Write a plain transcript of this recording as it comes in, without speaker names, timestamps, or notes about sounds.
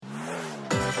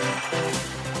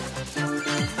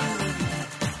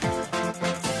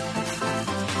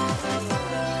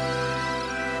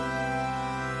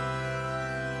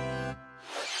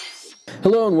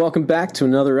Hello and welcome back to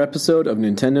another episode of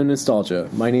Nintendo Nostalgia.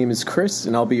 My name is Chris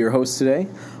and I'll be your host today.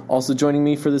 Also joining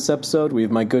me for this episode, we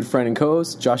have my good friend and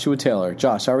co-host, Joshua Taylor.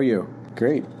 Josh, how are you?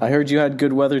 Great. I heard you had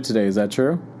good weather today, is that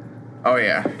true? Oh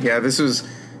yeah. Yeah, this was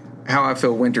how I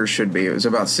feel winter should be. It was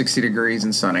about 60 degrees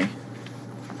and sunny.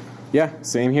 Yeah,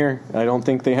 same here. I don't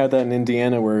think they had that in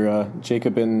Indiana where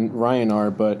Jacob and Ryan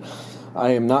are, but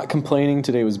I am not complaining.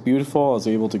 Today was beautiful. I was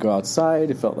able to go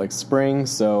outside. It felt like spring,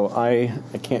 so I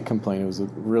can't complain. It was a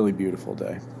really beautiful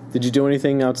day. Did you do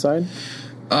anything outside?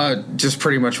 Just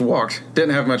pretty much walked.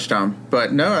 Didn't have much time,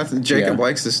 but no, Jacob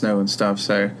likes the snow and stuff,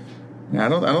 so I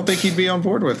don't think he'd be on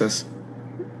board with us.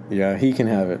 Yeah, he can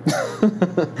have it.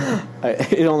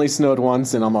 It only snowed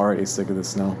once, and I'm already sick of the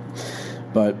snow.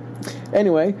 But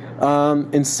anyway,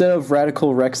 instead of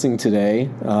Radical Rexing today,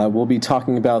 we'll be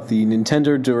talking about the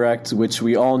Nintendo Direct, which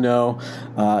we all know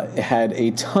had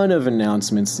a ton of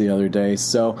announcements the other day.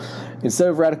 So instead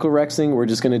of Radical Rexing, we're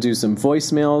just going to do some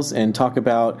voicemails and talk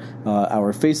about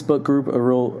our Facebook group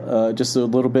just a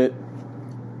little bit.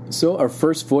 So our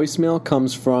first voicemail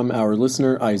comes from our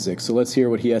listener, Isaac. So let's hear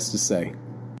what he has to say.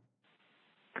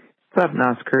 What's up,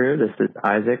 NOS crew? This is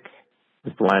Isaac.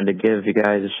 Just wanted to give you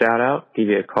guys a shout out, give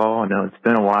you a call. I know it's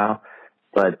been a while,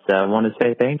 but I want to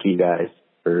say thank you guys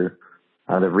for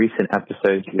the recent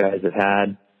episodes you guys have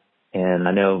had. And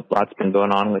I know lots been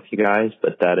going on with you guys,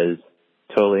 but that is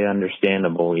totally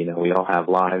understandable. You know, we all have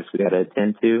lives we got to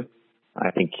attend to.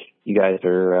 I think you guys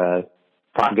are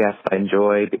podcasts I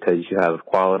enjoy because you have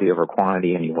quality over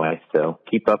quantity anyway. So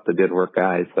keep up the good work,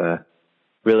 guys.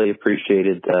 Really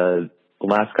appreciated the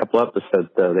last couple episodes,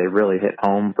 though. They really hit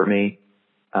home for me.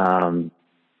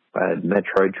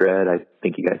 Metroid Dread, I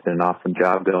think you guys did an awesome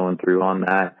job going through on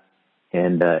that.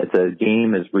 And it's a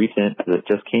game as recent as it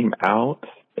just came out.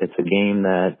 It's a game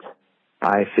that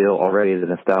I feel already the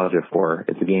nostalgia for.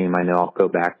 It's a game I know I'll go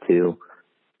back to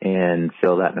and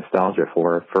feel that nostalgia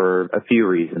for a few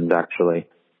reasons, actually.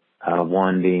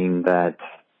 One being that,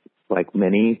 like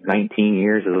many, 19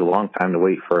 years is a long time to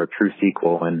wait for a true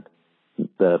sequel. And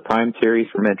the Prime series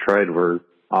for Metroid were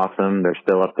awesome. They're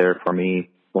still up there for me,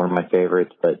 one of my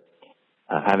favorites. But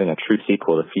having a true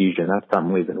sequel to Fusion, that's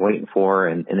something we've been waiting for,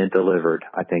 and it delivered.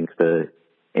 I think the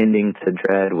ending to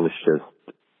Dread was just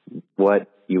what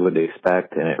you would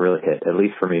expect, and it really hit, at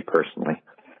least for me personally.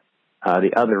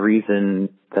 The other reason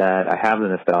that I have the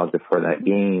nostalgia for that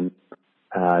game,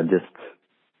 just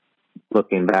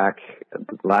looking back,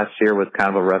 last year was kind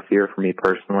of a rough year for me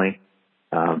personally.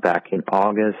 Back in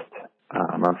August,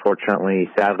 unfortunately,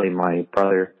 sadly, my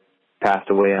brother passed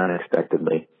away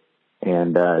unexpectedly.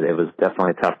 And it was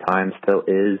definitely a tough time, still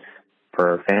is,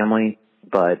 for our family.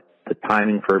 But the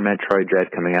timing for Metroid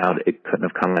Dread coming out, it couldn't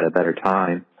have come at a better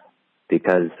time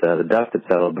because the dust had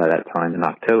settled by that time in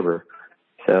October.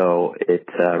 So it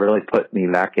really put me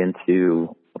back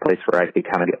into a place where I could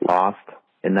kind of get lost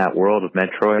in that world of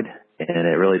Metroid, and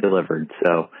it really delivered.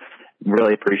 So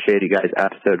really appreciate you guys'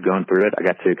 episode going through it. I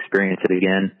got to experience it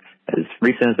again as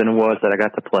recent as it was that I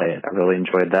got to play it. I really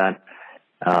enjoyed that.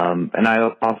 And I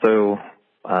also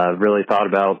really thought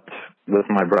about, with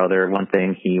my brother, one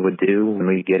thing he would do when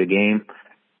we get a game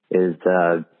is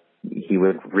he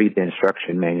would read the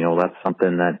instruction manual. That's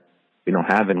something that we don't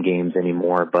have in games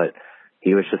anymore, but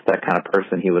he was just that kind of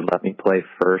person. He would let me play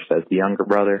first as the younger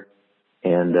brother.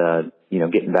 And,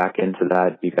 getting back into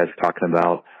that, you guys are talking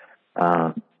about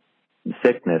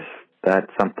sickness.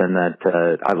 That's something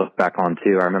that I look back on,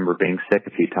 too. I remember being sick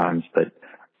a few times, but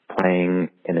playing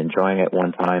and enjoying it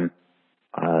one time,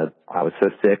 I was so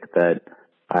sick that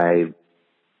I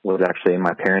was actually in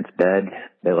my parents' bed.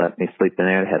 They let me sleep in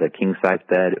there. They had a king-size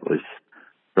bed. It was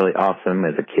really awesome.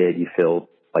 As a kid, you feel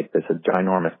like this is a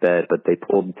ginormous bed, but they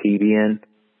pulled the TV in,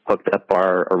 hooked up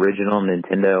our original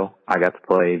Nintendo. I got to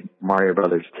play Mario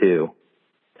Brothers 2.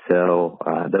 So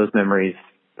those memories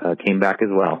came back as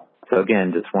well. So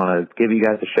again, just want to give you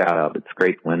guys a shout out. It's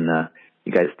great when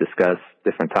you guys discuss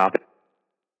different topics.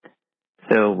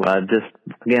 So just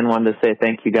again wanted to say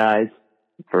thank you guys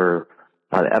for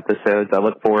the episodes. I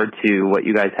look forward to what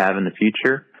you guys have in the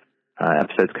future.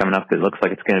 Episodes coming up. It looks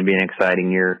like it's going to be an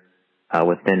exciting year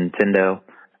with Nintendo.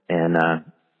 And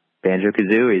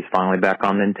Banjo-Kazooie is finally back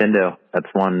on Nintendo. That's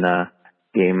one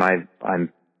game I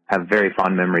have very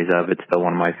fond memories of. It's still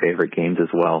one of my favorite games as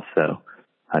well. So,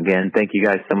 again, thank you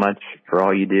guys so much for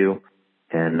all you do,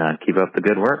 and keep up the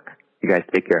good work. You guys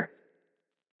take care.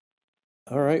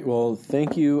 All right. Well,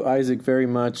 thank you, Isaac, very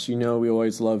much. You know, we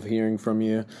always love hearing from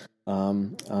you.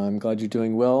 I'm glad you're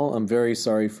doing well. I'm very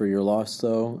sorry for your loss,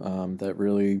 though. That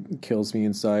really kills me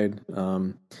inside.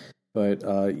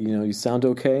 But you sound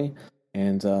okay,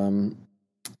 and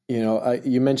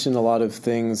you mentioned a lot of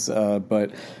things,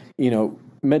 but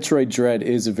Metroid Dread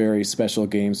is a very special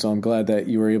game, so I'm glad that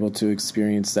you were able to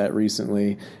experience that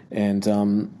recently, and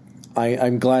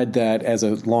I'm glad that as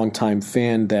a longtime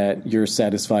fan that you're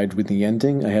satisfied with the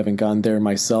ending. I haven't gone there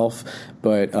myself,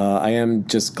 but I am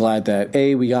just glad that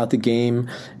A, we got the game,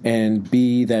 and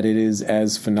B, that it is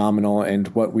as phenomenal and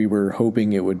what we were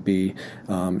hoping it would be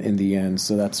in the end.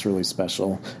 So that's really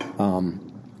special.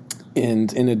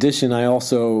 And in addition, I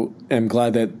also am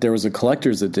glad that there was a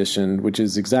collector's edition, which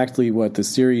is exactly what the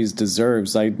series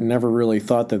deserves. I never really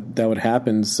thought that that would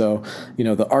happen. So,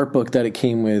 the art book that it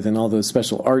came with and all the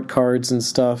special art cards and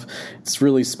stuff, it's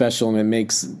really special, and it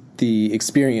makes the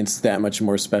experience that much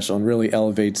more special and really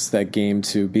elevates that game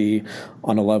to be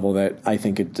on a level that I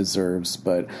think it deserves.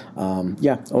 But,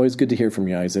 always good to hear from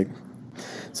you, Isaac.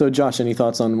 So, Josh, any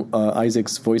thoughts on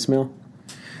Isaac's voicemail?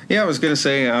 Yeah, I was going to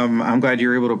say, I'm glad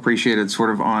you're able to appreciate it sort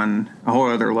of on a whole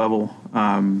other level,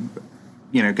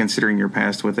 considering your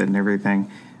past with it and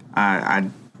everything. I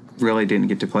really didn't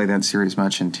get to play that series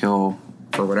much until,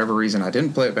 for whatever reason, I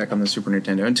didn't play it back on the Super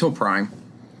Nintendo until Prime.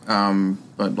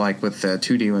 But like with the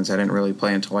 2D ones, I didn't really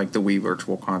play until like the Wii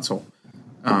Virtual Console.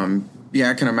 I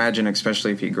can imagine,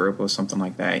 especially if you grew up with something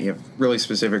like that, you have really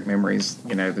specific memories,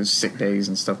 those sick days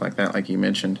and stuff like that, like you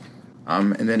mentioned.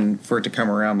 And then for it to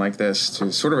come around like this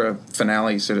to sort of a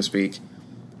finale, so to speak,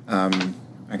 I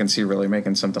can see really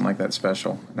making something like that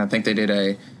special. And I think they did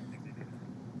a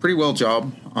pretty well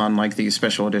job on like the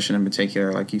special edition in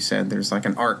particular. Like you said, there's like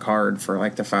an art card for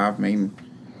like the 5 main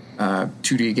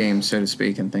 2D games, so to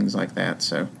speak, and things like that.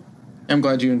 So I'm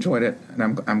glad you enjoyed it,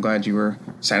 and I'm glad you were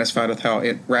satisfied with how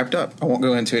it wrapped up. I won't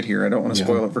go into it here. I don't want to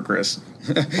spoil it for Chris.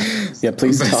 Yeah,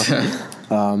 please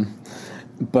talk.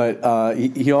 But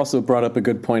he also brought up a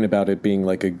good point about it being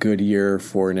like a good year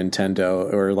for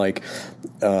Nintendo, or like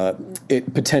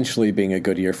it potentially being a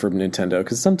good year for Nintendo.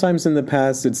 Because sometimes in the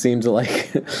past it seemed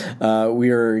like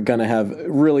we were going to have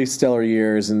really stellar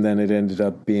years, and then it ended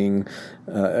up being,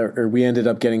 or we ended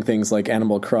up getting things like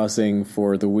Animal Crossing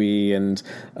for the Wii and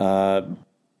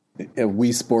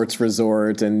Wii Sports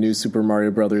Resort and New Super Mario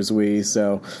Brothers Wii.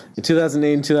 So in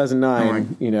 2008 and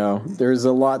 2009, there's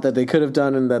a lot that they could have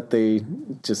done and that they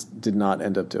just did not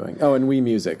end up doing. Oh, and Wii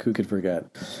Music, who could forget?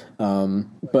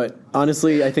 But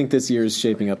honestly, I think this year is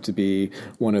shaping up to be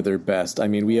one of their best. I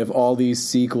mean, we have all these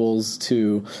sequels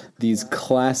to these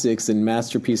classics and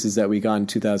masterpieces that we got in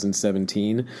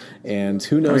 2017, and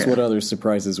who knows what other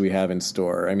surprises we have in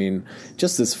store. I mean,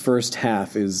 just this first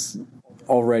half is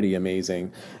already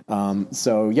amazing. I'm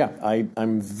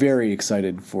very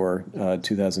excited for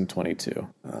 2022.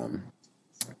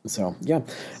 So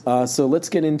let's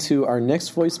get into our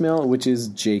next voicemail, which is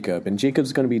Jacob. And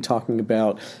Jacob's going to be talking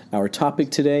about our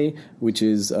topic today, which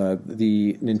is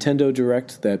the Nintendo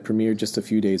Direct that premiered just a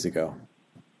few days ago.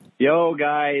 Yo,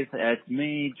 guys, it's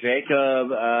me, Jacob.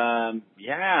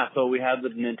 So we have the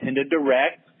Nintendo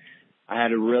Direct. I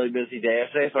had a really busy day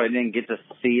yesterday, so I didn't get to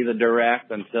see the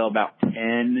Direct until about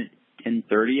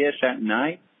 10:30ish at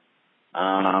night.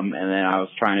 And then I was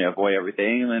trying to avoid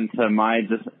everything. And then to my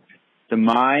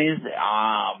demise,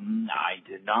 I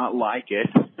did not like it.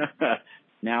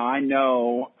 Now, I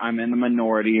know I'm in the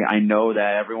minority. I know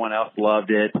that everyone else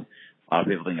loved it. A lot of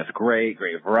people think it's great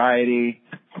variety.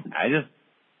 I just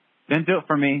didn't do it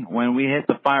for me. When we hit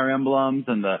the Fire Emblems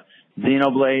and the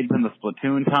Xenoblades and the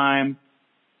Splatoon time,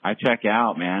 I check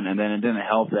out, man. And then it didn't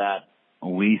help that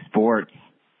Wii Sports.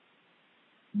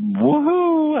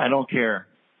 Woohoo! I don't care.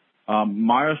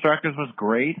 Mario Strikers was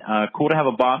great. Cool to have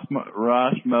a boss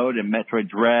rush mode in Metroid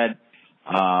Dread.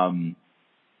 The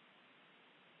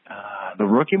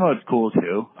rookie mode's cool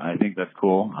too. I think that's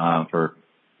cool for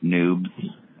noobs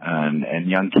and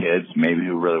young kids, maybe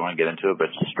who really want to get into it but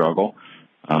struggle.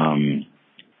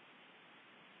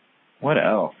 What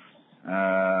else?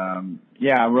 I'm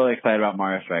really excited about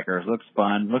Mario Strikers. Looks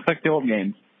fun. Looks like the old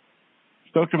games.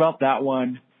 Stoked about that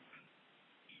one.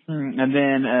 And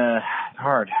then,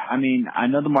 hard. I mean, I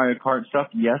know the Mario Kart stuff.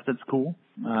 Yes, it's cool.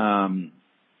 But I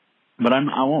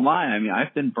won't lie. I mean,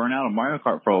 I've been burnt out on Mario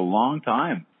Kart for a long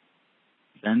time.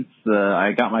 Since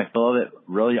I got my fill of it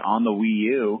really on the Wii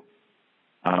U.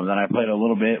 Then I played a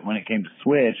little bit when it came to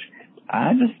Switch.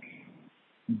 I just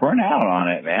burnt out on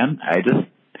it, man.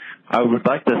 I would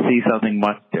like to see something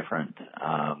much different.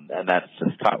 And that's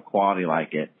just top quality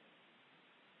like it.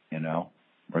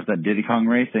 Where's that Diddy Kong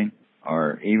Racing?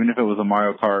 Or even if it was a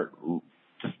Mario Kart,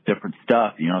 just different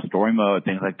stuff, story mode,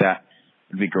 things like that,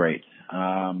 would be great.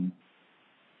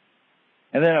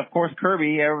 And then, of course,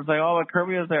 Kirby, everyone's like, oh,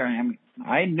 Kirby was there. And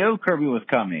I knew Kirby was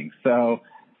coming. So,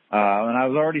 and I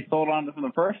was already sold on it from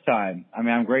the first time. I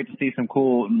mean, I'm great to see some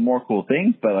more cool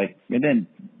things, but like, it didn't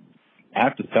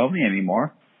have to sell me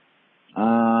anymore.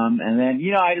 And then,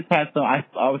 I just had I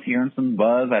was hearing some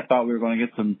buzz. I thought we were going to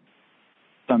get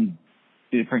some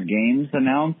different games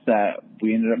announced that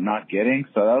we ended up not getting.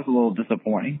 So that was a little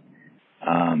disappointing.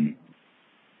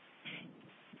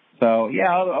 So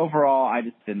yeah, overall, I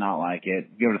just did not like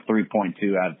it. Give it a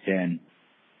 3.2 out of 10.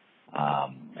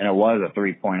 And it was a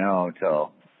 3.0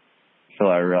 till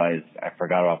I realized I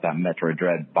forgot about that Metroid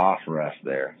Dread boss rush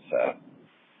there. So,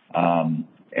 and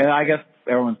I guess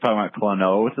everyone's talking about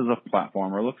Klonoa, which is a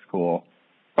platformer. It looks cool.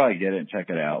 Probably get it and check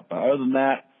it out. But other than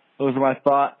that, those are my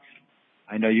thoughts.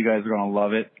 I know you guys are going to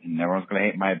love it, and everyone's going to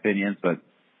hate my opinions, but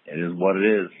it is what it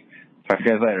is. Talk to you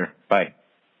guys later. Bye.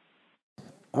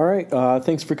 All right.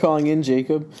 Thanks for calling in,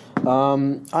 Jacob.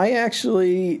 I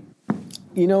actually,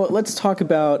 let's talk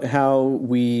about how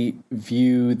we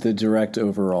view the Direct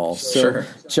overall. So, sure.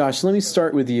 Josh, let me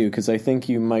start with you because I think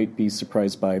you might be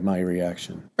surprised by my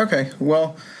reaction. Okay.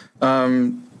 Well,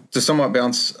 to somewhat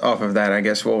bounce off of that, I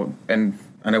guess and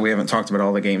I know we haven't talked about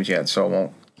all the games yet, so I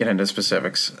won't get into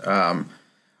specifics.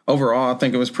 Overall, I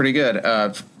think it was pretty good.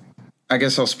 I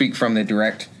guess I'll speak from the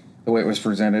Direct, the way it was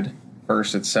presented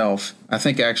first itself. I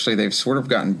think actually they've sort of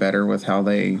gotten better with how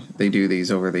they do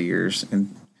these over the years,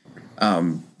 and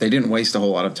they didn't waste a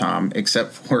whole lot of time,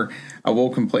 except for I will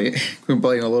complain a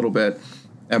little bit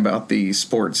about the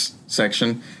sports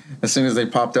section. As soon as they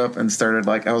popped up and started,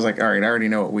 I was like, all right, I already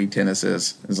know what Wii Tennis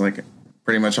is. It's like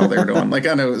pretty much all they were doing.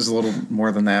 I know it was a little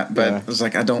more than that, but I was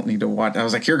like, I don't need to watch. I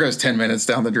was like, here goes 10 minutes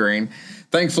down the drain.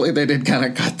 Thankfully, they did kind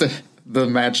of cut the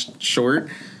match short,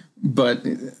 but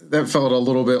that felt a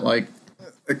little bit like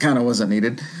it kind of wasn't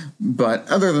needed. But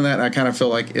other than that, I kind of feel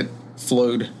like it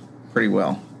flowed pretty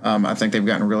well. I think they've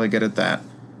gotten really good at that.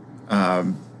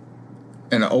 And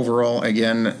overall,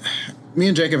 again, me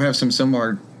and Jacob have some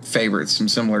similar favorites, some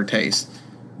similar tastes,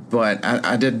 but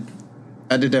I did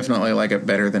definitely like it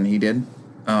better than he did.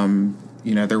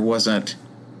 There wasn't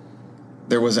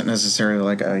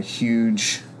necessarily a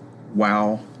huge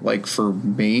wow for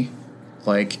me.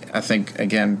 I think,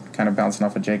 again, kind of bouncing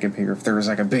off of Jacob here, if there was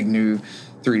a big new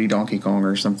 3D Donkey Kong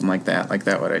or something like that would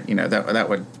that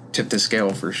would tip the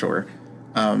scale for sure.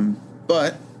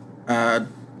 But I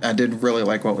did really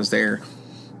like what was there.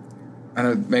 I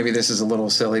know maybe this is a little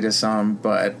silly to some,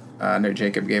 but I know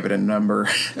Jacob gave it a number.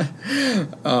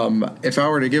 If I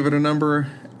were to give it a number,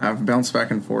 I've bounced back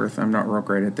and forth. I'm not real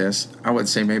great at this. I would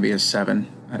say maybe a 7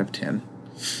 out of 10.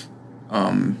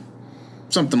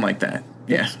 Something like that.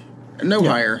 Yeah. No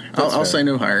higher. I'll say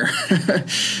no higher.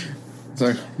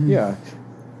 Yeah.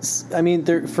 I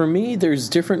mean, for me, there's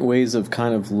different ways of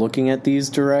kind of looking at these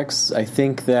directs. I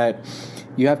think that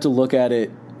you have to look at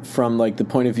it from the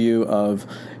point of view of,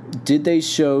 did they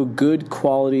show good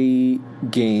quality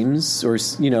games or,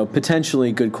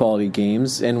 potentially good quality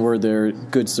games, and were there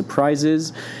good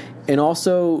surprises? And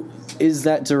also, is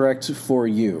that direct for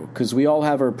you? Because we all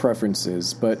have our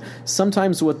preferences, but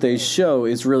sometimes what they show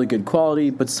is really good quality,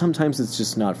 but sometimes it's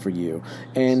just not for you.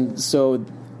 And so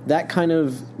that kind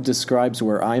of describes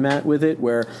where I'm at with it,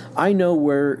 where I know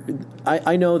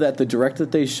that the direct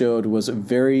that they showed was a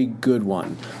very good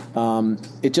one.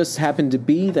 It just happened to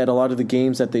be that a lot of the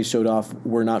games that they showed off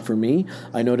were not for me.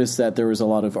 I noticed that there was a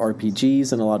lot of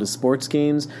RPGs and a lot of sports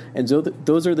games, and so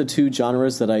those are the two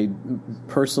genres that I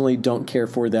personally don't care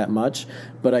for that much.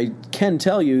 But I can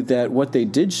tell you that what they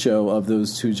did show of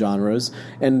those two genres,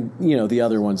 and the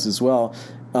other ones as well,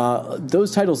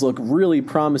 those titles look really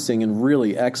promising and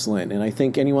really excellent, and I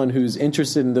think anyone who's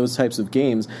interested in those types of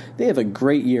games, they have a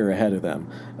great year ahead of them.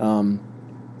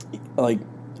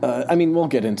 I mean, we'll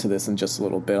get into this in just a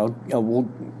little bit. We'll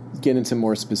get into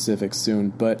more specifics soon,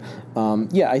 but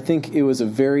I think it was a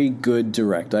very good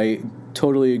direct. I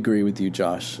totally agree with you,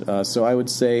 Josh. So I would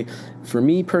say, for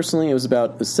me personally, it was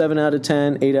about a 7 out of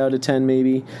 10, 8 out of 10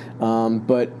 maybe.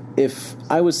 But if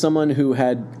I was someone who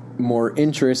had more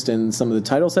interest in some of the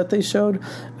titles that they showed,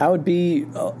 I would be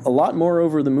a lot more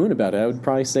over the moon about it. I would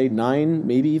probably say 9,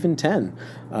 maybe even 10.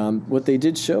 What they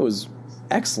did show is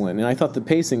excellent, and I thought the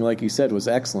pacing, like you said, was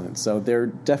excellent. So they're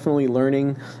definitely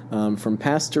learning from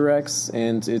past directs,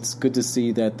 and it's good to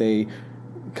see that they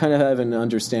kind of have an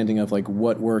understanding of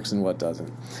what works and what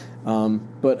doesn't.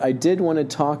 But I did want to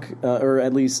talk, or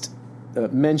at least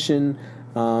mention,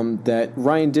 that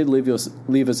Ryan did leave us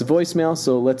a voicemail,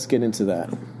 so let's get into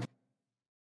that.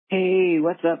 Hey,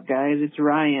 what's up, guys? It's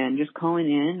Ryan, just calling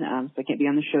in. So I can't be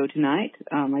on the show tonight.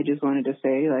 I just wanted to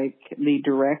say, the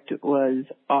direct was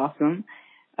awesome.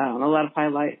 A lot of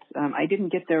highlights. I didn't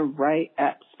get there right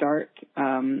at start.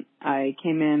 I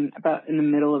came in about in the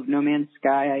middle of No Man's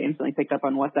Sky. I instantly picked up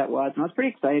on what that was, and I was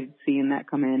pretty excited seeing that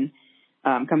coming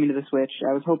to the Switch.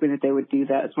 I was hoping that they would do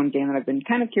that. It's one game that I've been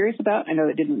kind of curious about. I know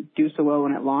it didn't do so well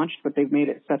when it launched, but they've made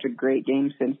it such a great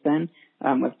game since then,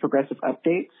 with progressive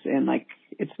updates, and like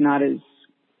it's not as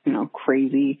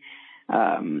crazy.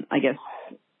 I guess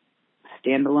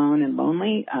standalone and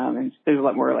lonely, and there's a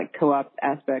lot more like co-op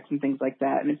aspects and things like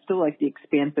that, and it's still like the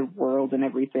expansive world and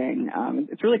everything.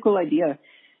 It's a really cool idea,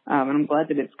 and I'm glad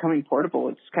that it's coming portable.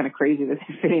 It's kind of crazy that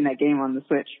they're fitting that game on the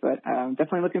Switch, but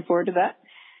definitely looking forward to that.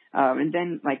 And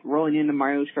then like rolling into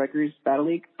Mario Strikers Battle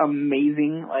League,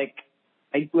 amazing. Like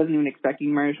I wasn't even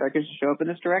expecting Mario Strikers to show up in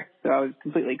this direct, so I was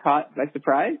completely caught by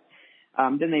surprise.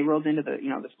 Then they rolled into the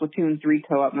Splatoon 3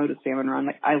 co-op mode of Salmon Run.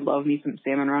 Like, I love me some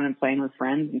Salmon Run and playing with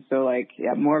friends. And so, like,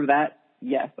 yeah, more of that.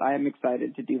 Yes, I am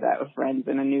excited to do that with friends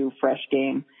in a new, fresh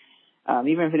game.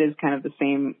 Even if it is kind of the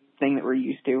same thing that we're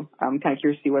used to. I'm kind of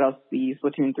curious to see what else the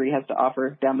Splatoon 3 has to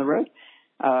offer down the road.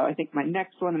 I think my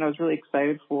next one that I was really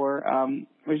excited for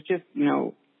was just,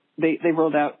 they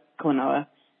rolled out Klonoa.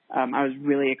 I was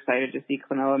really excited to see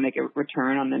Klonoa make a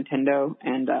return on Nintendo,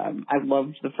 and I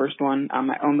loved the first one.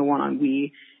 I own the one on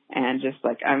Wii, and just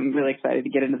like I'm really excited to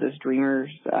get into this Dreamers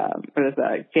or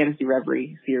this Fantasy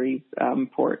Reverie series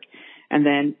port. And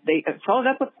then they followed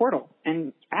up with Portal,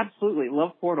 and absolutely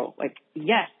love Portal. Like,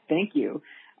 yes, thank you.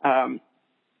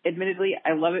 Admittedly,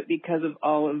 I love it because of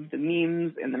all of the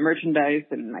memes and the merchandise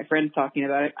and my friends talking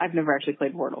about it. I've never actually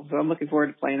played Portal, so I'm looking forward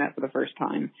to playing that for the first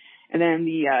time. And then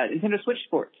the Nintendo Switch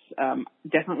Sports,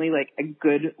 definitely like a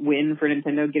good win for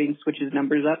Nintendo getting Switch's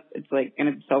numbers up. It's like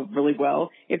going to sell really well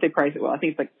if they price it well. I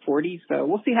think it's like $40, so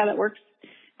we'll see how that works.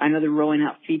 I know they're rolling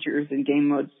out features and game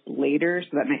modes later,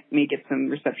 so that may get some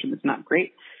reception that's not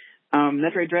great.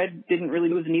 Metroid Dread didn't really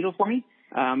move the needle for me,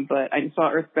 but I saw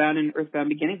Earthbound and Earthbound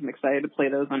Beginnings. I'm excited to play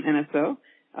those on NSO.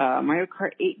 Mario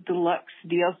Kart 8 Deluxe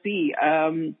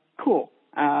DLC, cool.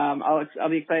 I'll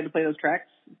be excited to play those tracks,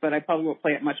 but I probably won't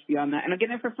play it much beyond that. And I'm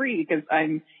getting it for free because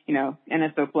I'm,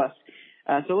 NSO Plus.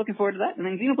 So looking forward to that. And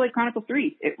then Xenoblade Chronicles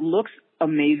 3. It looks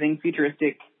amazing,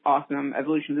 futuristic, awesome,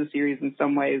 evolution of the series in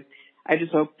some ways. I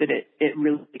just hope that it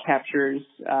really captures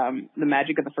the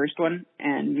magic of the first one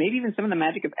and maybe even some of the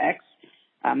magic of X.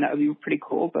 That would be pretty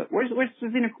cool. But where's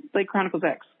Xenoblade Chronicles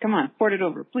X? Come on, port it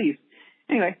over, please.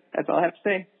 Anyway, that's all I have to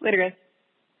say. Later,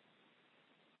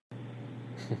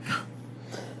 guys.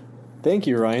 Thank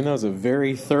you, Ryan. That was a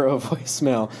very thorough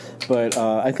voicemail. But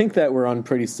I think that we're on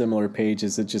pretty similar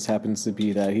pages. It just happens to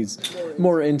be that he's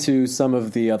more into some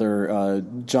of the other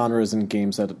genres and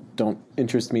games that don't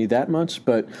interest me that much.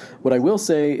 But what I will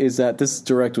say is that this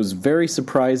Direct was very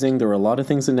surprising. There were a lot of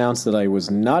things announced that I was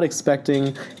not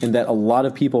expecting and that a lot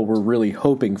of people were really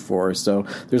hoping for. So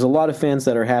there's a lot of fans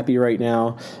that are happy right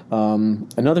now.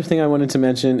 Another thing I wanted to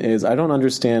mention is I don't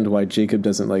understand why Jacob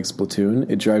doesn't like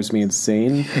Splatoon. It drives me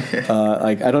insane.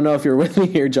 I don't know if you're with me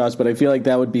here, Josh, but I feel like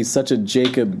that would be such a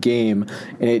Jacob game,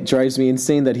 and it drives me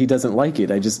insane that he doesn't like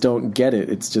it. I just don't get it.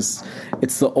 It's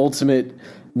the ultimate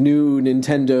new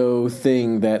Nintendo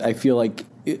thing that I feel like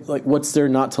what's there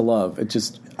not to love?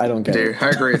 I don't get it. I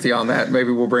agree with you on that.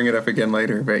 Maybe we'll bring it up again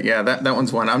later, but yeah, that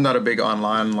one's one. I'm not a big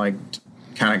online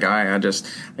kind of guy.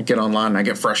 I get online and I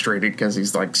get frustrated because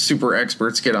these super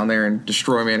experts get on there and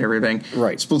destroy me and everything.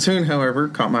 Right. Splatoon, however,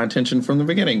 caught my attention from the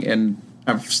beginning, and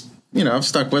I've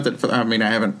stuck with it. I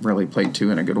haven't really played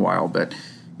 2 in a good while, but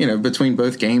between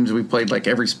both games, we played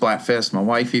every Splatfest. My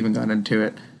wife even got into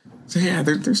it. So yeah,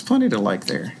 there's plenty to like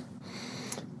there.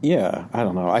 Yeah, I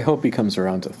don't know. I hope he comes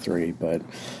around to 3, but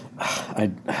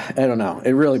I don't know.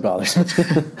 It really bothers me.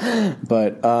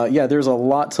 But yeah, there's a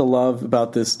lot to love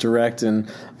about this Direct.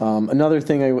 And another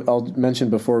thing I'll mention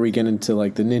before we get into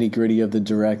the nitty gritty of the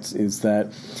Direct is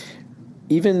that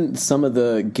even some of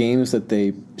the games that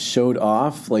they showed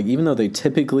off, even though they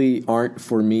typically aren't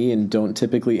for me and don't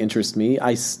typically interest me,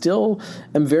 I still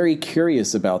am very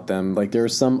curious about them. There are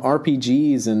some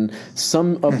RPGs and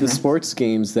some of the sports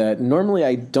games that normally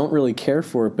I don't really care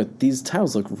for, but these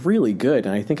titles look really good,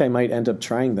 and I think I might end up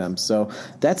trying them. So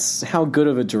that's how good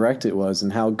of a Direct it was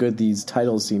and how good these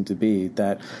titles seem to be,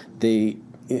 that they...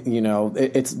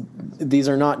 these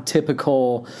are not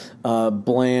typical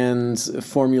bland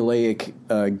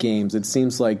formulaic games. It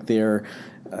seems like they're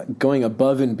going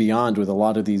above and beyond with a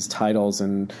lot of these titles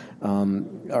and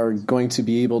are going to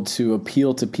be able to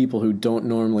appeal to people who don't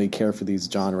normally care for these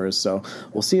genres. So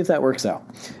we'll see if that works out.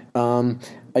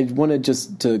 I wanted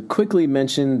just to quickly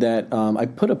mention that I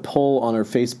put a poll on our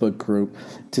Facebook group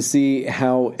to see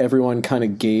how everyone kind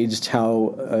of gauged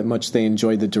how much they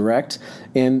enjoyed the Direct.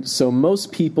 And so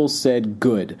most people said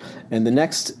good. And the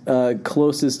next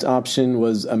closest option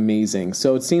was amazing.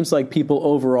 So it seems like people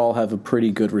overall have a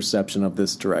pretty good reception of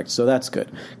this Direct. So that's good,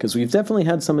 because we've definitely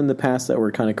had some in the past that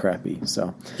were kind of crappy.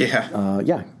 So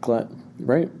yeah, glad,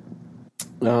 right?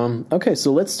 Okay,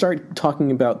 so let's start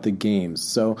talking about the games.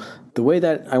 So the way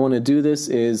that I want to do this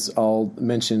is I'll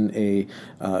mention a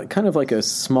kind of like a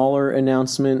smaller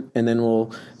announcement, and then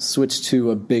we'll switch to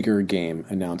a bigger game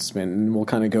announcement, and we'll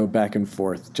kind of go back and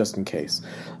forth just in case.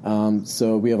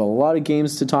 So we have a lot of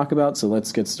games to talk about, so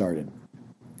let's get started.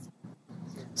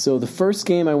 So the first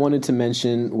game I wanted to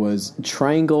mention was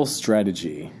Triangle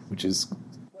Strategy, which is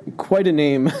quite a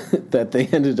name that they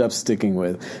ended up sticking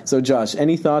with. So, Josh,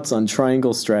 any thoughts on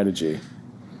Triangle Strategy?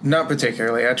 Not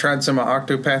particularly. I tried some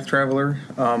Octopath Traveler,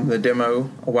 the demo,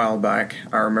 a while back.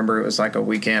 I remember it was like a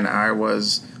weekend. I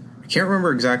can't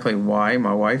remember exactly why.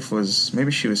 My wife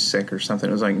maybe she was sick or something.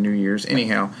 It was like New Year's.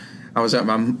 Anyhow, I was at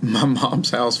my mom's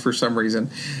house for some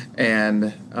reason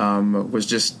and was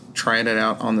just trying it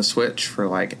out on the Switch for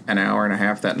like an hour and a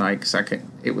half that night because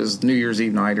it was New Year's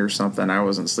Eve night or something. I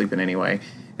wasn't sleeping anyway.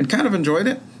 And kind of enjoyed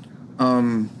it,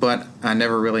 but I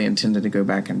never really intended to go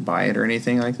back and buy it or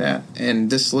anything like that. And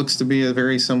this looks to be a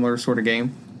very similar sort of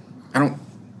game. I don't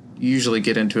usually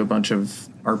get into a bunch of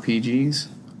RPGs.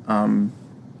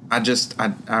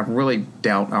 I really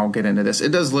doubt I'll get into this.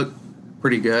 It does look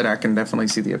pretty good. I can definitely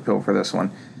see the appeal for this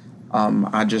one.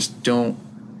 I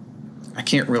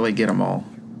can't really get them all.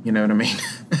 You know what I mean?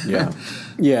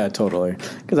 Yeah, totally.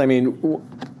 Because, I mean,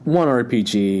 one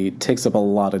RPG takes up a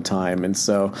lot of time, and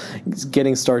so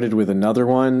getting started with another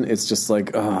one, it's just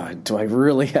like, do I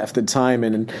really have the time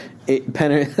and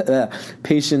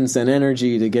patience and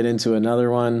energy to get into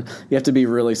another one? You have to be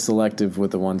really selective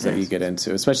with the ones that you get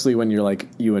into, especially when you're like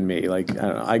you and me. Like, I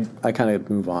don't know, I kind of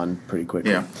move on pretty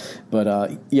quickly. Yeah. But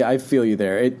I feel you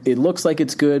there. It looks like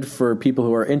it's good for people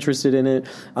who are interested in it.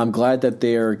 I'm glad that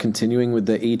they are continuing with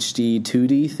the HD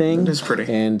 2D thing. It is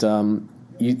pretty. And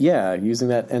using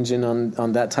that engine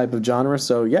on that type of genre.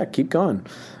 So yeah, keep going.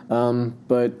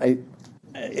 But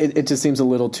it just seems a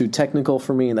little too technical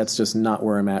for me, and that's just not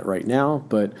where I'm at right now.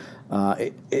 But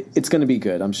it's going to be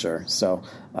good, I'm sure. So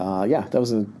that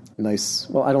was a nice.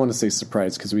 Well, I don't want to say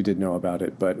surprise because we did know about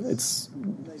it, but it's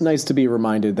nice to be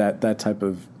reminded that that type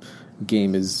of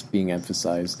game is being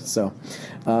emphasized. So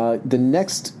the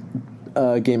next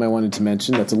game I wanted to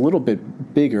mention that's a little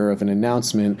bit bigger of an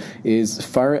announcement is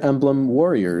Fire Emblem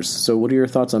Warriors. So what are your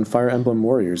thoughts on Fire Emblem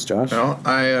Warriors, Josh? Well,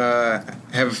 I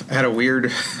have had a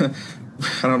weird, I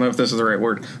don't know if this is the right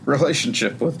word,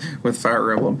 relationship with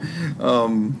Fire Emblem.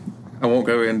 I won't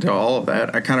go into all of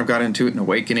that. I kind of got into it in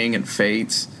Awakening and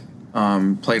Fates,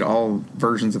 played all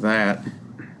versions of that,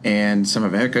 and some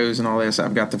of Echoes and all this.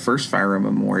 I've got the first Fire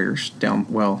Emblem Warriors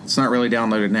down. Well, it's not really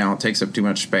downloaded now. It takes up too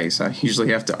much space. I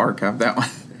usually have to archive that one.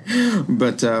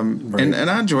 But right. and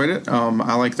I enjoyed it.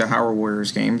 I like the Hyrule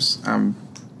Warriors games. I'm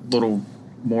a little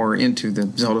more into the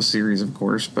Zelda series, of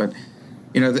course. But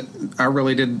I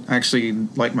really did actually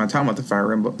like my time with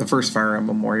the first Fire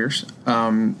Emblem Warriors.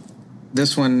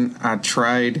 This one I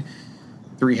tried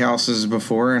 3 Houses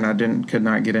before, and I could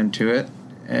not get into it.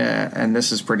 And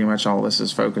this is pretty much all this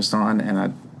is focused on, and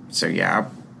I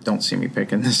don't see me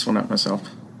picking this one up myself.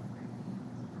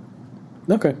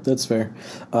 Okay, that's fair.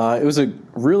 It was a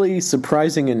really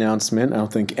surprising announcement. I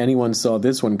don't think anyone saw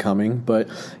this one coming, but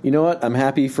you know what? I'm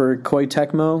happy for Koei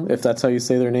Tecmo, if that's how you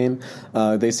say their name.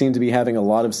 They seem to be having a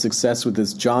lot of success with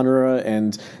this genre,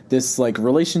 and this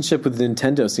relationship with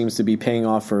Nintendo seems to be paying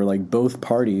off for both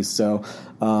parties. So,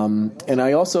 and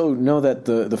I also know that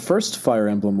the first Fire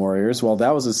Emblem Warriors, while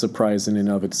that was a surprise in and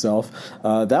of itself,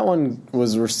 that one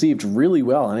was received really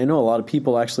well, and I know a lot of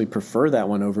people actually prefer that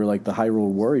one over the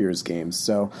Hyrule Warriors games.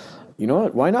 So, you know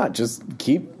what? Why not? Just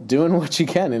keep doing what you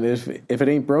can, and if it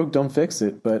ain't broke, don't fix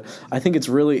it. But I think it's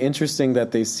really interesting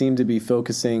that they seem to be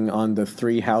focusing on the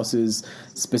 3 Houses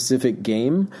specific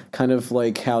game, kind of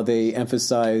like how they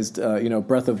emphasized,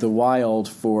 Breath of the Wild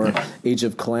for Age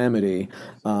of Calamity.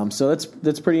 So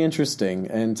that's pretty interesting,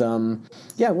 and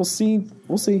we'll see.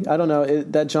 I don't know.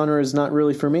 That genre is not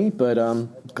really for me, but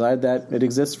glad that it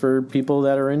exists for people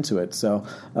that are into it. So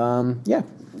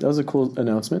that was a cool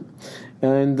announcement.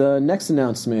 And the next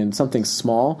announcement, something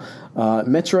small.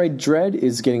 Metroid Dread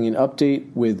is getting an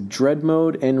update with Dread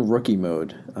Mode and Rookie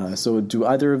Mode. So do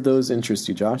either of those interest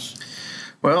you, Josh?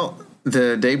 Well,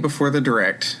 the day before the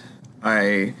Direct,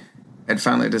 I had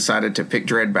finally decided to pick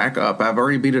Dread back up. I've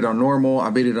already beat it on normal.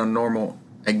 I beat it on normal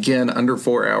again under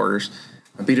 4 hours.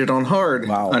 I beat it on hard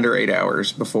Wow. under 8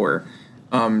 hours before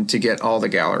to get all the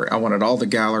gallery. I wanted all the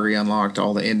gallery unlocked,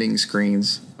 all the ending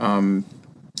screens. And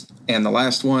the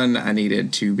last one, I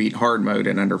needed to beat hard mode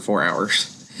in under 4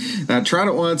 hours. And I tried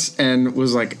it once and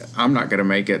was like, I'm not going to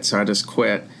make it, so I just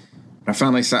quit. I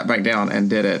finally sat back down and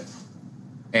did it.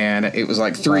 And it was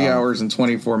like 3 hours and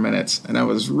 24 minutes. And I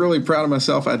was really proud of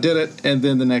myself. I did it. And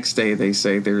then the next day they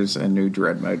say there's a new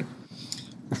Dread mode.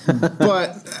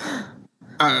 But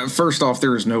first off,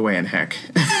 there is no way in heck.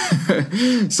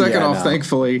 Second off,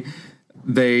 thankfully,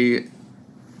 they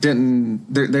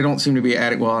didn't. They don't seem to be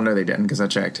adding. Well, I know they didn't because I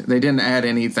checked. They didn't add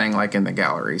anything like in the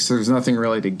gallery, so there's nothing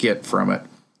really to get from it.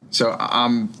 So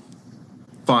I'm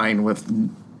fine with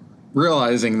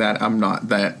realizing that I'm not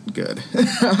that good.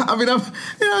 I mean,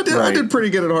 I did pretty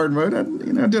good at hard mode.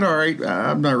 I did all right.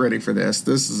 I'm not ready for this.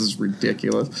 This is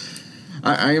ridiculous.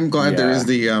 I am glad there is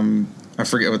the I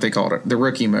forget what they called it, the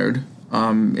rookie mode.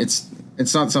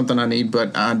 It's not something I need,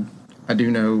 but I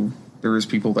do know there is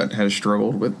people that has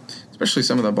struggled with, especially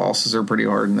some of the bosses are pretty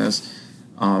hard in this.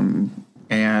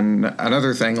 And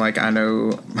another thing, like I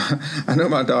know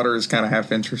my daughter is kind of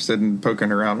half interested in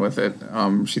poking around with it.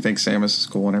 She thinks Samus is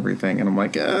cool and everything, and I'm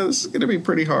like, this is going to be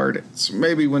pretty hard. So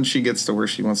maybe when she gets to where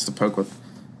she wants to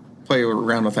play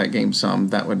around with that game some,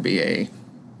 that would be a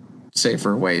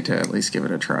safer way to at least give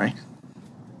it a try.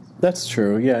 That's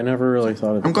true. Yeah, I never really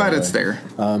thought of it. I'm glad it's there.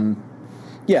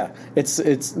 Yeah,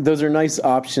 it's those are nice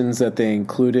options that they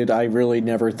included. I really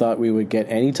never thought we would get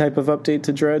any type of update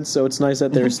to Dread, so it's nice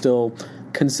that they're still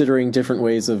considering different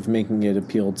ways of making it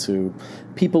appeal to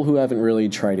people who haven't really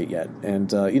tried it yet.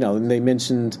 And and they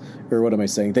mentioned, or what am I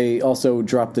saying? They also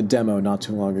dropped the demo not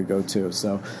too long ago too.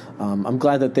 So I'm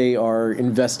glad that they are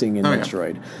investing in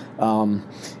Metroid.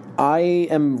 I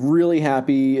am really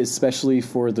happy, especially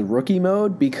for the rookie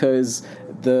mode, because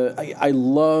I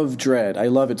love Dread. I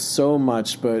love it so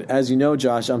much, but as you know,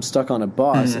 Josh, I'm stuck on a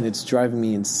boss, and it's driving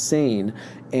me insane.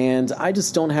 And I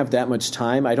just don't have that much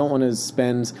time. I don't want to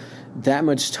spend that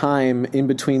much time in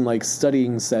between like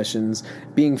studying sessions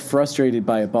being frustrated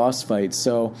by a boss fight.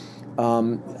 So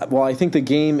while I think the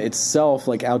game itself,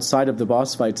 like outside of the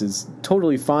boss fights, is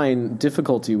totally fine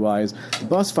difficulty-wise, the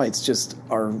boss fights just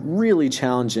are really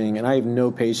challenging, and I have no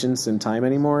patience and time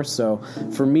anymore. So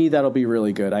for me, that'll be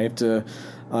really good. I have to,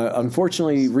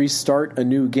 unfortunately, restart a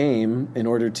new game in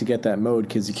order to get that mode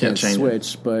because you can't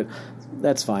switch, but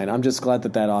that's fine. I'm just glad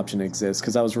that option exists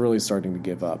because I was really starting to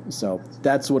give up. So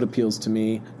that's what appeals to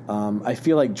me. I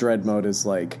feel like Dread mode is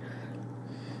like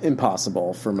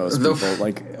impossible for most people.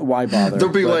 Like, why bother?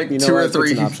 There'll be two or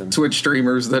three Twitch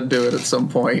streamers that do it at some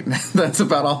point. That's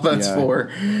about all that's for.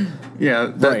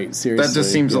 Yeah, right. Seriously, that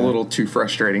just seems a little too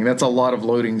frustrating. That's a lot of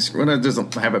loading screen. It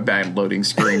doesn't have a bad loading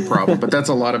screen problem, but that's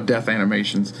a lot of death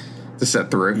animations to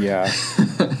set through. Yeah.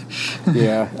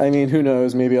 Yeah. I mean, who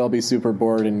knows? Maybe I'll be super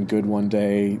bored and good one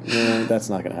day.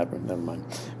 That's not going to happen. Never mind.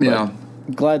 But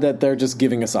glad that they're just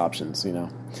giving us options,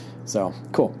 So,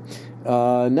 cool.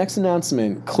 Next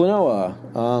announcement, Klonoa.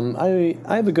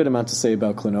 I have a good amount to say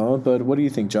about Klonoa, but what do you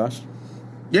think, Josh?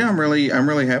 Yeah, I'm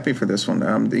really happy for this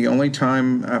one. The only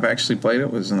time I've actually played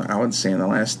it was, I would say, in the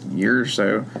last year or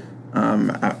so.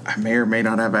 I may or may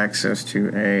not have access to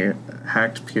a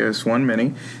hacked PS1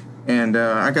 Mini, and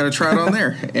I got to try it on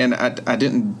there. And I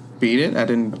didn't beat it. I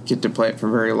didn't get to play it for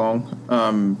very long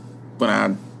when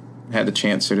I had the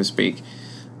chance, so to speak.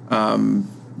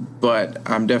 But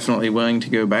I'm definitely willing to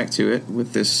go back to it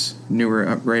with this newer,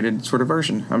 upgraded sort of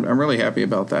version. I'm really happy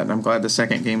about that, and I'm glad the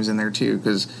second game's in there too,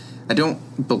 because I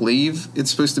don't believe it's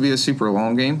supposed to be a super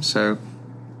long game, so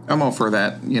I'm all for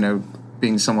that,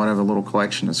 being somewhat of a little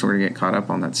collection to sort of get caught up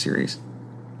on that series.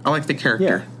 I like the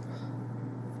character.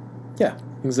 Yeah,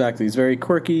 exactly. He's very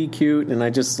quirky, cute, and I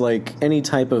just like any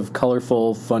type of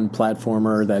colorful, fun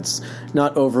platformer that's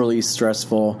not overly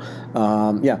stressful.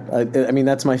 I mean,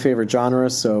 that's my favorite genre,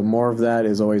 so more of that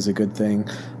is always a good thing.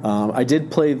 I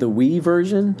did play the Wii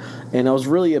version, and I was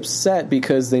really upset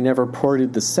because they never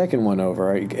ported the second one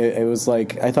over. It was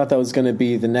like, I thought that was going to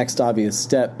be the next obvious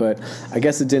step, but I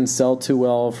guess it didn't sell too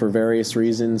well for various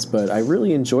reasons, but I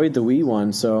really enjoyed the Wii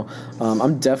one, so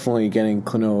I'm definitely getting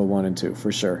Klonoa 1 and 2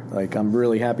 for sure. Like, I'm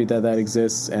really happy that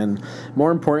exists, and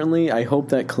more importantly, I hope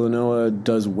that Klonoa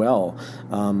does well.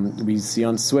 We see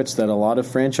on Switch that a lot of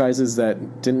franchises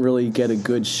that didn't really get a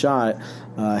good shot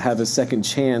have a second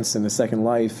chance and a second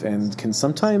life, and can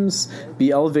sometimes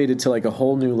be elevated to like a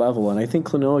whole new level. And I think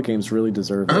Klonoa games really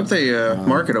deserve it. I hope they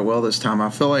market it well this time. I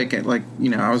feel like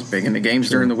I was big into games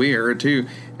during the Wii era too,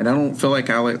 and I don't feel like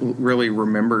I really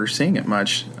remember seeing it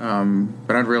much.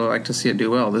 But I'd really like to see it do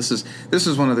well. This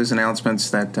is one of those announcements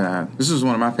that this is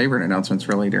one of my favorite announcements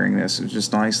really during this. It was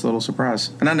just a nice little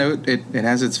surprise, and I know it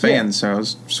has its fans, so I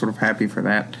was sort of happy for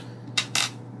that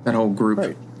whole group.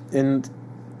 Right. And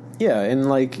yeah, and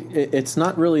like it's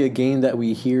not really a game that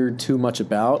we hear too much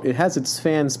about. It has its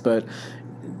fans, but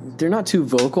they're not too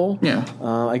vocal. Yeah.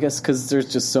 I guess because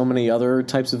there's just so many other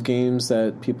types of games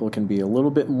that people can be a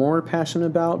little bit more passionate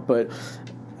about. But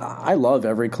I love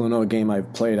every Klonoa game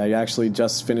I've played. I actually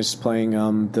just finished playing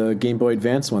the Game Boy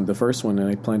Advance one, the first one, and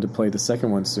I plan to play the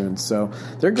second one soon. So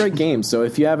they're great games. So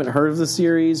if you haven't heard of the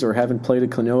series or haven't played a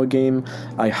Klonoa game,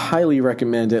 I highly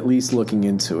recommend at least looking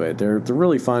into it. They're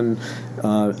really fun.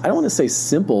 I don't want to say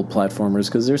simple platformers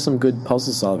because there's some good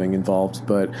puzzle solving involved,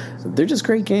 but they're just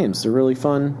great games. They're really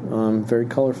fun, very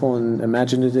colorful and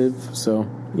imaginative. So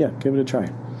yeah, give it a try.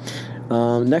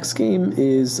 Next game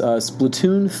is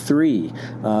Splatoon 3.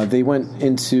 They went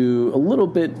into a little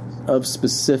bit of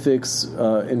specifics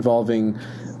involving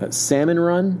Salmon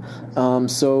Run.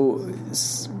 So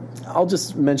I'll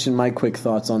just mention my quick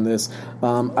thoughts on this.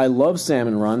 I love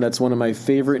Salmon Run. That's one of my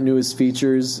favorite newest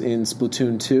features in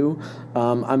Splatoon 2.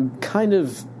 I'm kind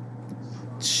of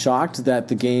shocked that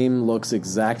the game looks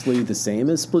exactly the same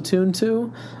as Splatoon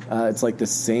 2. It's like the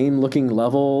same looking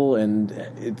level, and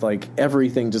it like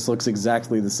everything just looks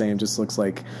exactly the same. Just looks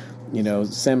like,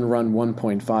 Salmon Run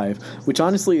 1.5, which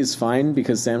honestly is fine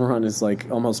because Salmon Run is like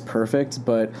almost perfect,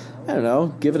 but I don't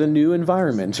know, give it a new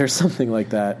environment or something like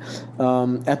that.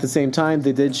 At the same time,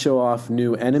 they did show off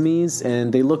new enemies,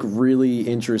 and they look really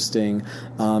interesting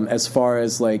as far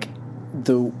as like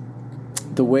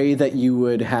the way that you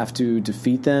would have to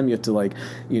defeat them. You have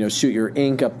to shoot your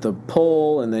ink up the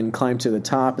pole and then climb to the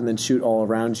top and then shoot all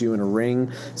around you in a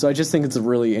ring. So I just think it's a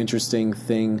really interesting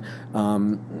thing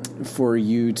for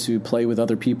you to play with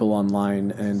other people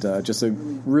online, and just a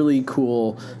really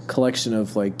cool collection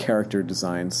of like character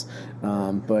designs.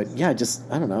 But yeah,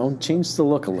 I don't know, change the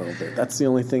look a little bit. That's the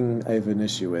only thing I have an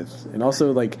issue with. And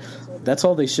also like that's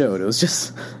all they showed. It was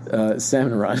just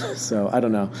Salmon Run. So I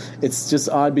don't know. It's just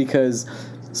odd because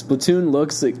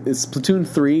Splatoon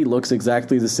 3 looks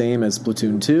exactly the same as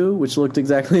Splatoon 2, which looked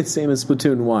exactly the same as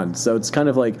Splatoon 1. So it's kind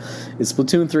of like, is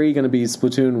Splatoon 3 going to be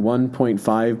Splatoon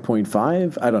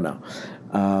 1.5.5? I don't know.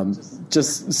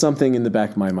 Just something in the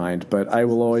back of my mind, but I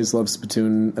will always love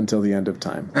Splatoon until the end of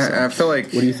time. So I feel like...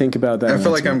 What do you think about that? I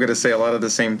feel like I'm going to say a lot of the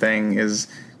same thing,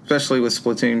 especially with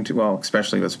Splatoon 2. Well,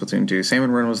 especially with Splatoon 2.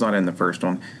 Salmon Run was not in the first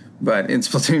one. But in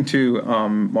Splatoon 2,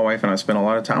 my wife and I spent a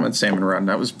lot of time at Salmon Run.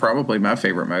 That was probably my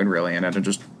favorite mode, really, and I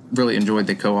just really enjoyed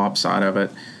the co-op side of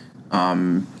it.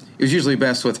 It was usually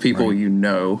best with people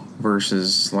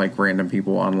versus like random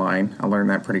people online. I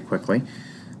learned that pretty quickly.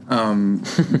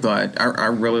 But I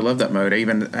really love that mode.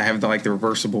 I have the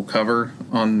reversible cover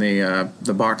on the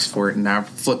box for it, and I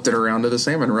flipped it around to the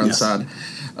Salmon Run side.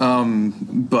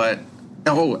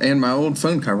 And my old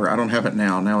phone cover, I don't have it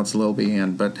now. Now it's Lil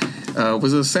BN, but it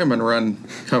was a Salmon Run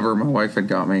cover my wife had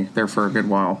got me there for a good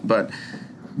while. But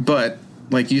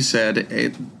like you said,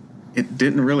 it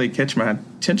didn't really catch my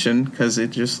attention because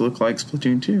it just looked like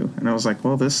Splatoon 2. And I was like,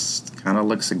 well, this kind of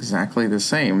looks exactly the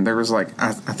same. There was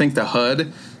I think the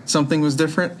HUD, something was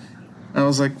different. And I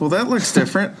was like, well, that looks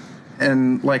different.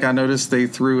 And I noticed they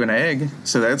threw an egg,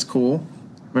 so that's cool.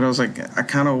 But I was like, I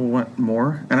kind of want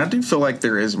more. And I do feel like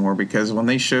there is more because when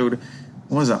they showed,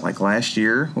 what was that, last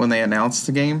year when they announced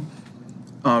the game?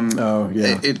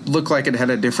 It looked like it had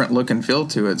a different look and feel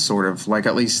to it, sort of.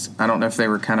 At least, I don't know if they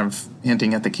were kind of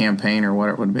hinting at the campaign or what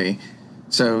it would be.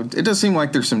 So it does seem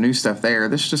like there's some new stuff there.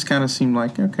 This just kind of seemed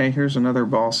like, okay, here's another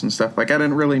boss and stuff. I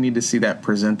didn't really need to see that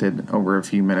presented over a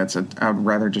few minutes. I'd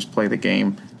rather just play the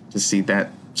game to see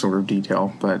that sort of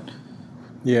detail, but...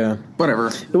 Yeah. Whatever.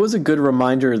 It was a good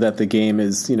reminder that the game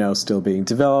is, still being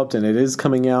developed and it is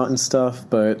coming out and stuff,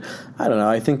 but I don't know.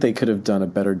 I think they could have done a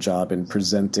better job in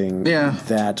presenting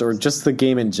that, or just the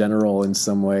game in general in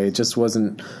some way. It just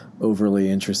wasn't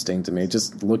overly interesting to me. It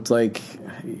just looked like,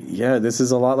 this is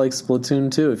a lot like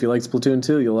Splatoon 2. If you like Splatoon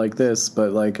 2, you'll like this,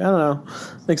 but I don't know,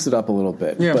 mix it up a little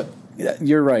bit. Yeah. But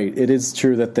you're right. It is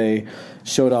true that they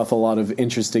showed off a lot of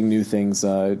interesting new things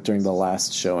during the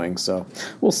last showing. So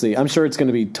we'll see. I'm sure it's going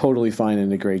to be totally fine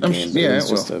and a great game. It's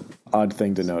just an odd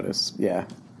thing to notice. Yeah.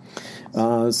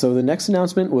 So the next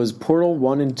announcement was Portal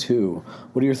 1 and 2.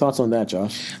 What are your thoughts on that,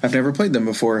 Josh? I've never played them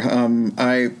before.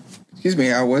 I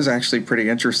was actually pretty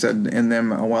interested in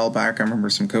them a while back. I remember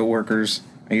some coworkers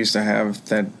I used to have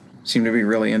that seem to be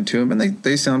really into them, and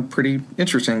they sound pretty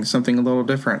interesting, something a little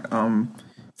different.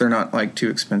 They're not like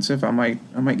too expensive. I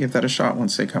might give that a shot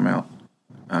once they come out.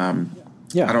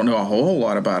 Yeah, I don't know a whole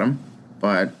lot about them,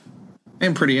 but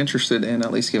I'm pretty interested in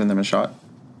at least giving them a shot.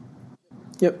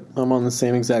 Yep, I'm on the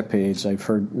same exact page. I've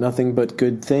heard nothing but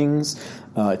good things.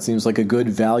 It seems like a good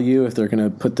value if they're going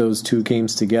to put those two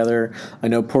games together. I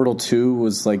know Portal 2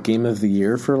 was like Game of the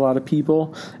Year for a lot of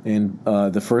people, and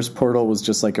the first Portal was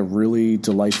just like a really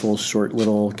delightful, short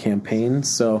little campaign.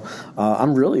 So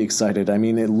I'm really excited. I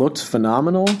mean, it looked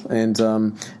phenomenal,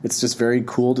 and it's just very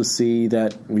cool to see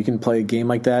that we can play a game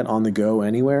like that on the go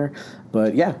anywhere.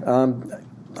 But yeah,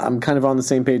 I'm kind of on the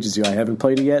same page as you. I haven't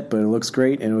played it yet, but it looks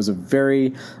great, and it was a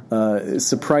very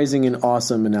surprising and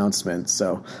awesome announcement.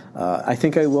 So I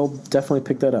think I will definitely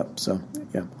pick that up. So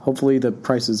yeah, hopefully the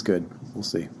price is good. We'll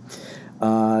see.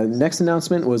 Next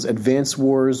announcement was Advance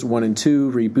Wars 1 and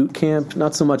 2 Reboot Camp.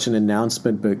 Not so much an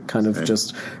announcement, but kind of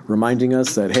just reminding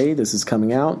us that, hey, this is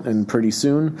coming out and pretty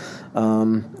soon.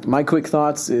 My quick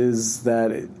thoughts is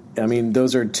that I mean,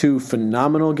 those are two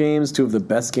phenomenal games, two of the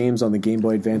best games on the Game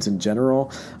Boy Advance in general.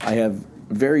 I have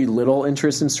very little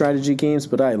interest in strategy games,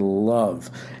 but I love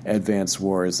Advance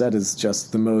Wars. That is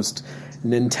just the most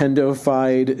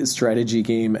Nintendo-fied strategy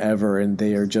game ever, and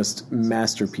they are just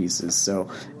masterpieces. So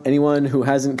anyone who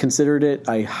hasn't considered it,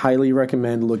 I highly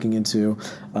recommend looking into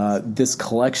this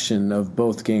collection of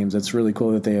both games. It's really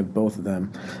cool that they have both of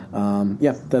them.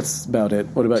 Yeah, that's about it.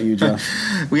 What about you, Josh?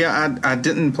 Well, yeah, I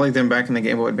didn't play them back in the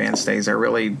Game Boy Advance days. I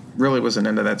really wasn't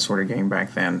into that sort of game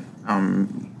back then.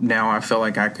 Now I feel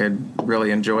like I could really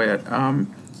enjoy it.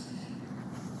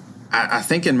 I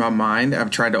think in my mind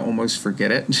I've tried to almost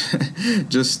forget it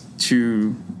just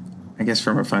to, I guess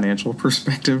from a financial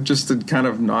perspective, just to kind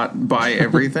of not buy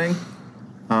everything.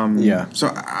 Yeah.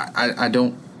 So I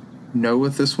don't know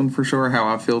with this one for sure how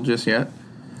I feel just yet.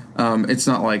 It's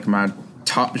not like my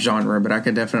top genre, but I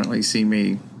could definitely see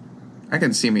me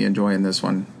enjoying this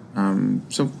one.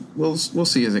 So we'll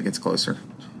see as it gets closer.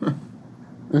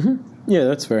 Mm-hmm. Yeah,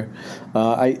 that's fair.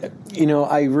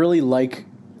 I really like.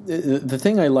 The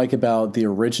thing I like about the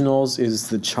originals is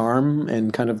the charm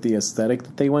and kind of the aesthetic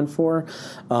that they went for.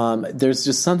 There's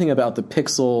just something about the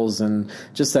pixels and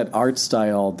just that art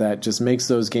style that just makes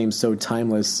those games so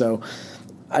timeless. So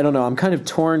I don't know. I'm kind of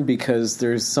torn because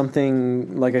there's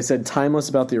something, like I said, timeless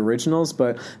about the originals,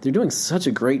 but they're doing such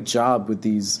a great job with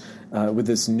these. With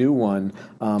this new one,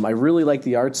 I really like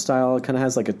the art style. It kind of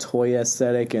has like a toy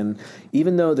aesthetic, and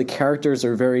even though the characters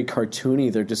are very cartoony,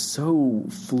 they're just so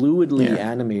fluidly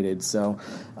animated. So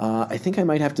I think I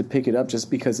might have to pick it up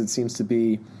just because it seems to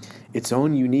be its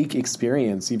own unique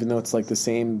experience, even though it's like the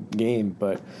same game.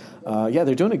 But yeah,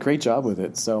 they're doing a great job with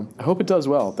it. So I hope it does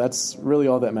well. That's really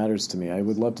all that matters to me. I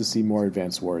would love to see more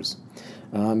Advance Wars.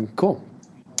 Cool.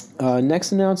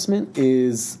 Next announcement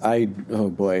is oh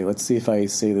boy, let's see if I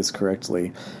say this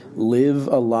correctly. Live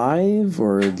Alive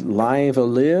or Live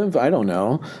Alive? I don't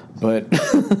know, but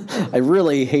I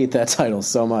really hate that title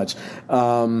so much.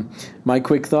 My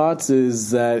quick thoughts is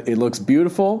that it looks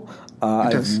beautiful.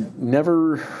 I've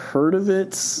never heard of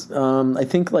it. I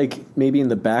think like maybe in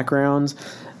the background.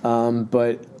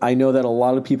 But I know that a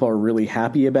lot of people are really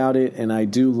happy about it, and I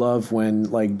do love when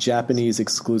like Japanese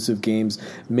exclusive games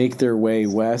make their way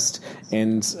west.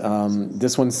 And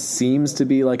this one seems to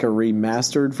be like a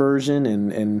remastered version,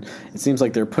 and it seems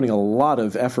like they're putting a lot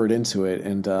of effort into it.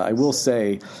 And I will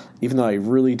say, even though I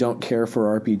really don't care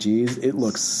for RPGs, it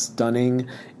looks stunning,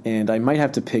 and I might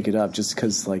have to pick it up just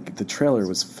because like the trailer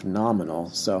was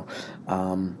phenomenal. So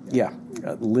yeah,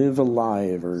 Live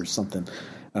Alive or something.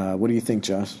 What do you think,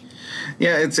 Josh?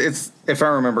 Yeah, it's if I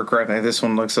remember correctly, this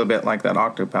one looks a bit like that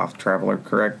Octopath Traveler,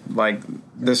 correct? Like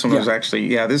this one was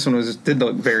actually, this one did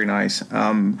look very nice.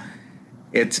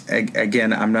 It's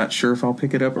again, I'm not sure if I'll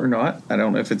pick it up or not. I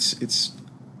don't know if it's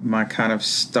my kind of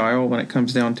style when it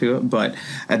comes down to it, but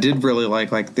I did really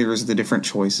like there's the different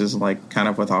choices, like kind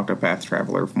of with Octopath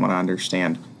Traveler, from what I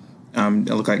understand. It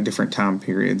looked like different time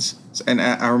periods. And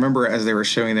I remember as they were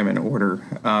showing them in order,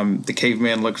 the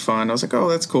caveman looked fun. I was like, oh,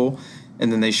 that's cool.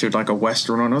 And then they showed like a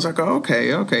Western one. I was like, oh, okay,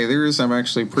 there is some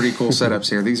actually pretty cool setups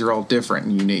here. These are all different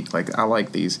and unique. Like, I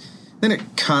like these. Then it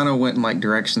kind of went in like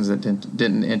directions that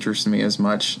didn't interest me as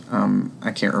much.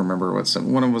 I can't remember one of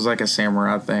them was like a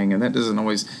samurai thing, and that doesn't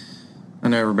always. I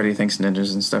know everybody thinks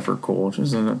ninjas and stuff are cool. It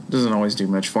doesn't always do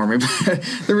much for me. But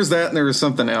there was that, and there was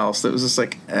something else that was just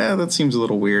like, that seems a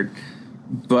little weird.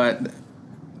 But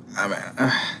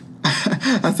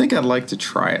I think I'd like to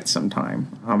try it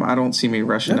sometime. I don't see me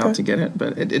rushing out to get it,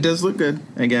 but it does look good.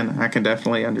 Again, I can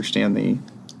definitely understand the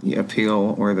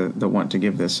appeal or the want to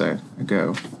give this a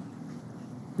go.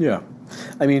 Yeah.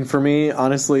 I mean, for me,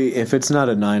 honestly, if it's not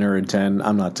a 9 or a 10,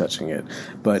 I'm not touching it.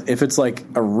 But if it's like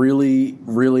a really,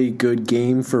 really good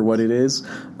game for what it is,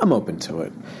 I'm open to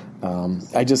it.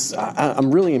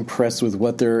 I'm really impressed with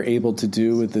what they're able to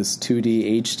do with this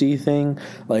 2D HD thing.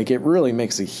 Like, it really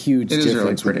makes a huge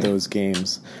difference with those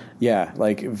games. Yeah,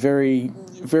 like very,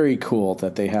 very cool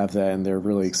that they have that and they're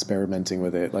really experimenting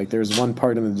with it. Like, there's one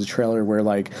part in the trailer where,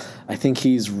 like, I think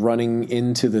he's running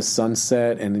into the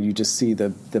sunset and you just see the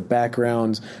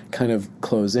background kind of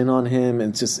close in on him.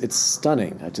 And it's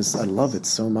stunning. I love it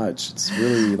so much. It's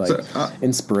really, like,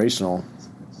 inspirational.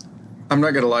 I'm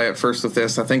not going to lie at first with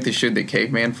this. I think they showed the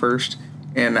Caveman first,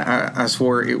 and I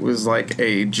swore it was like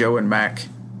a Joe and Mac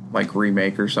like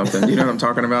remake or something. You know what I'm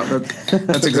talking about?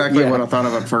 That's exactly what I thought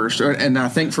of at first. And I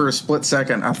think for a split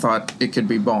second, I thought it could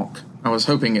be Bonk. I was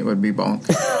hoping it would be Bonk.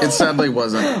 It sadly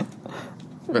wasn't.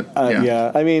 But,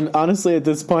 yeah, I mean, honestly, at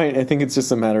this point, I think it's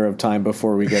just a matter of time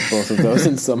before we get both of those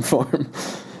in some form.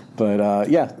 But,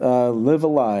 Live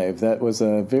Alive, that was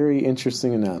a very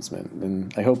interesting announcement,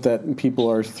 and I hope that people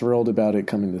are thrilled about it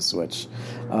coming to Switch.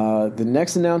 The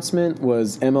next announcement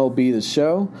was MLB The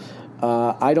Show.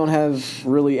 I don't have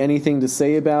really anything to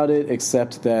say about it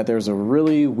except that there's a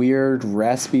really weird,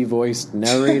 raspy-voiced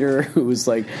narrator who was,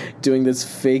 like, doing this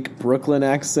fake Brooklyn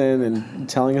accent and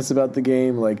telling us about the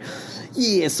game, like,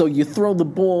 yeah, so you throw the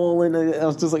ball, and I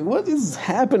was just like, what is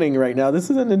happening right now? This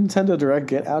is a Nintendo Direct.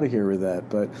 Get out of here with that.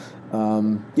 But,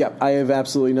 I have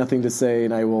absolutely nothing to say,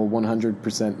 and I will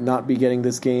 100% not be getting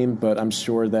this game, but I'm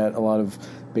sure that a lot of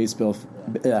baseball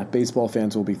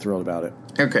fans will be thrilled about it.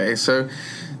 Okay, so,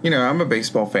 I'm a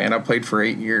baseball fan. I played for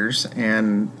 8 years,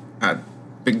 and I'm a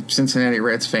big Cincinnati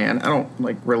Reds fan. I don't,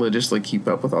 religiously keep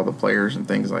up with all the players and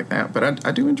things like that, but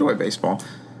I do enjoy baseball.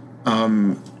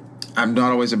 I'm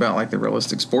not always about, the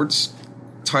realistic sports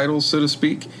titles, so to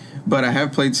speak, but I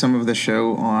have played some of the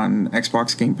show on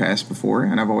Xbox Game Pass before,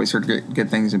 and I've always heard good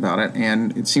things about it,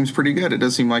 and it seems pretty good. It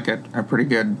does seem like a pretty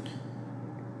good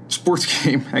sports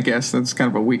game, I guess. That's kind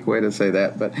of a weak way to say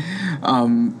that, but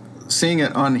seeing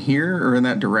it on here or in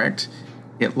that Direct,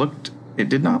 it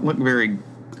did not look very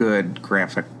good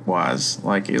graphic-wise.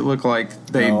 It looked like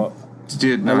they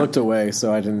did not. I looked away,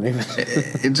 so I didn't even.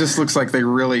 It just looks like they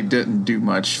really didn't do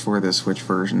much for the Switch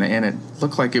version, and it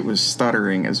looked like it was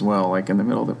stuttering as well, in the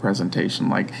middle of the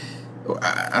presentation.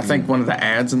 I think one of the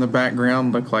ads in the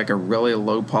background looked like a really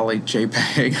low poly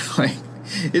JPEG.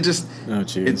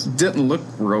 It didn't look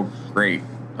real great.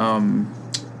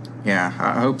 I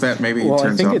hope that maybe it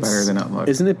turns out better than it looks.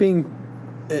 Isn't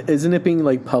it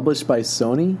being published by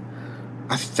Sony?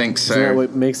 I think so. Isn't that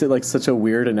what makes it such a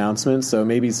weird announcement? So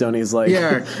maybe Sony's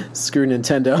screw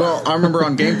Nintendo. Well, I remember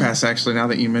on Game Pass, actually, now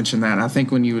that you mentioned that, I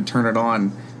think when you would turn it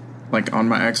on, on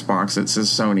my Xbox, it says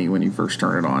Sony when you first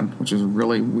turn it on, which is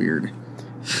really weird.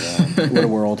 Yeah, what a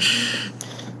world.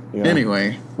 Yeah.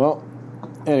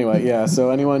 Anyway, yeah, so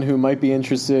anyone who might be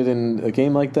interested in a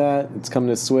game like that, it's coming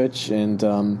to Switch, and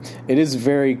it is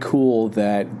very cool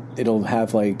that it'll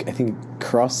have, I think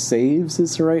cross saves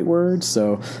is the right word,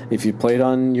 so if you played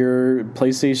on your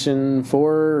PlayStation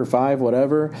 4 or 5,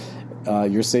 whatever,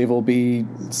 your save will be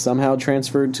somehow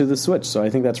transferred to the Switch, so I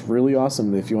think that's really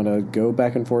awesome if you want to go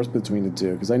back and forth between the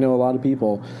two, because I know a lot of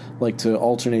people like to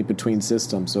alternate between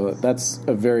systems, so that's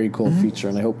a very cool feature,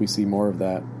 and I hope we see more of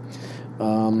that.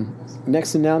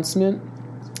 Next announcement,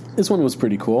 this one was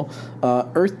pretty cool.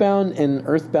 Earthbound and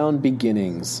Earthbound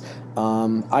Beginnings.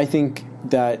 I think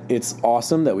that it's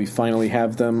awesome that we finally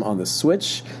have them on the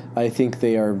Switch. I think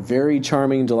they are very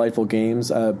charming, delightful games,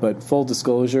 but full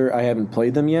disclosure, I haven't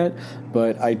played them yet,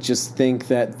 but I just think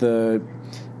that the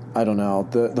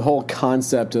whole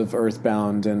concept of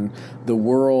Earthbound and the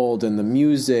world and the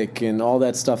music and all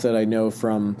that stuff that I know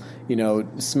from,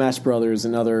 Smash Brothers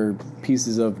and other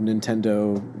pieces of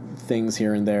Nintendo things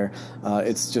here and there.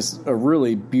 It's just a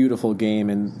really beautiful game,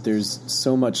 and there's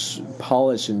so much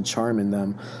polish and charm in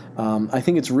them. I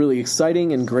think it's really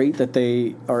exciting and great that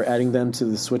they are adding them to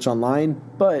the Switch Online,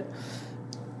 but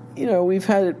we've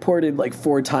had it ported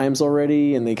 4 times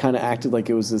already, and they kind of acted like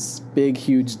it was this big,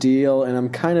 huge deal, and I'm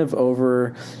kind of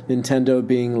over Nintendo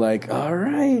being like, all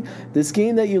right, this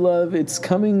game that you love, it's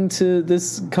coming to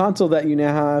this console that you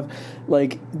now have.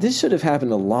 This should have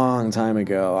happened a long time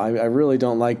ago. I really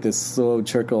don't like this slow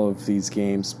trickle of these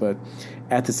games, but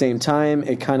at the same time,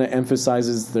 it kind of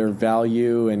emphasizes their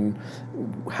value and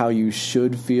how you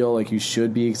should feel like you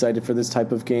should be excited for this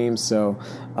type of game. So,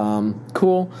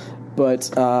 cool.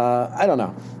 But I don't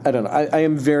know. I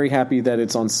am very happy that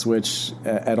it's on Switch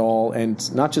at all,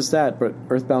 and not just that, but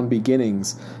Earthbound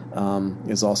Beginnings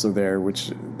is also there,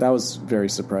 which that was very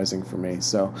surprising for me.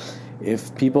 So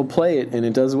if people play it and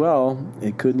it does well,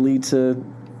 it could lead to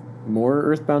more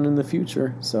Earthbound in the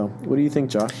future. So what do you think,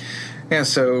 Josh? Yeah,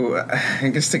 so I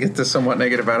guess to get this somewhat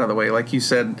negative out of the way, like you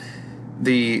said,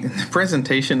 the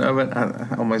presentation of it,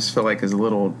 I almost feel like is a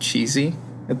little cheesy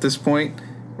at this point,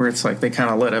 where it's like they kind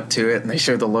of led up to it and they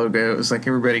showed the logo. It was like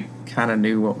everybody kind of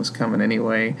knew what was coming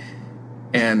anyway.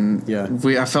 And yeah,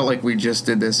 I felt like we just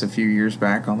did this a few years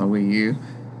back on the Wii U.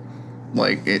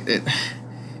 Like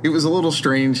it was a little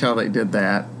strange how they did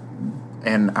that.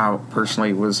 And I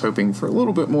personally was hoping for a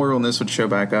little bit more when this would show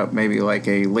back up, maybe like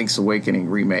a Link's Awakening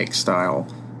remake style,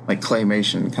 like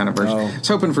claymation kind of version. I was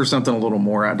hoping for something a little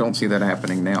more. I don't see that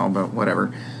happening now, but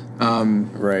whatever.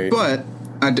 Right. But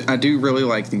I do really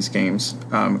like these games,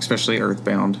 especially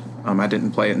Earthbound. I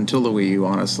didn't play it until the Wii U,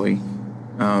 honestly.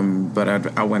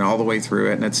 But I went all the way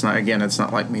through it, and it's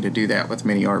not like me to do that with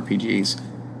many RPGs.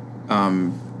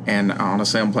 And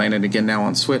honestly, I'm playing it again now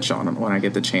on Switch when I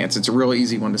get the chance. It's a real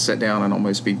easy one to sit down and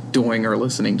almost be doing or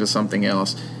listening to something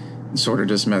else and sort of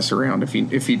just mess around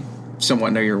if you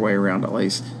somewhat know your way around at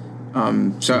least.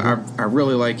 So I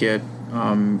really like it.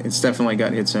 It's definitely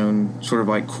got its own sort of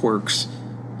like quirks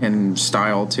and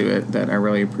style to it that I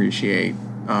really appreciate.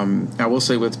 I will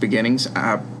say with Beginnings,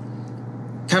 kind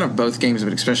of both games,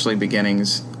 but especially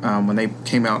Beginnings, when they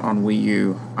came out on Wii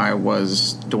U, I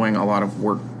was doing a lot of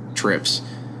work trips.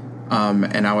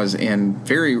 And I was in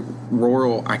very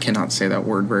rural, I cannot say that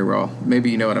word very well.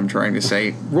 Maybe you know what I'm trying to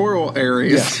say. Rural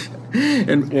areas. Yeah.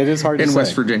 It is hard to say. In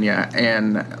West Virginia.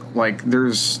 And, like,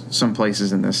 there's some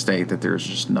places in this state that there's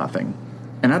just nothing.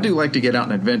 And I do like to get out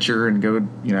and adventure and go,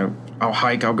 I'll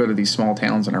hike, I'll go to these small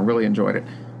towns, and I really enjoyed it.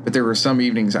 But there were some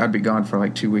evenings I'd be gone for,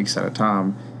 like, 2 weeks at a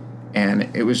time.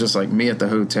 And it was just, like, me at the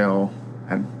hotel.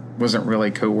 I wasn't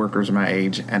really coworkers my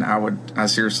age. And I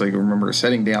seriously remember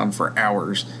sitting down for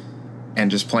hours and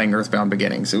just playing Earthbound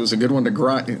Beginnings. It was a good one to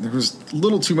grind. There was a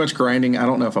little too much grinding. I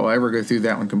don't know if I'll ever go through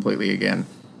that one completely again.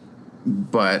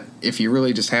 But if you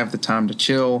really just have the time to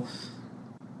chill,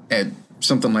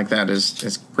 something like that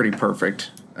is pretty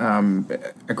perfect.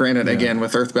 Granted, again,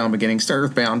 with Earthbound Beginnings to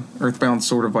Earthbound's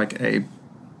sort of like a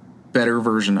better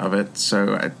version of it.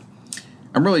 So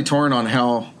I'm really torn on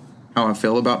how I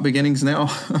feel about Beginnings now.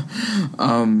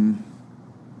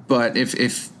 But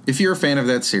if you're a fan of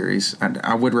that series,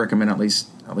 I would recommend at least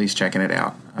checking it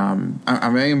out. I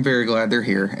am very glad they're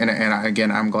here, and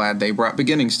again, I'm glad they brought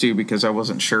Beginnings too, because I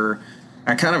wasn't sure.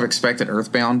 I kind of expected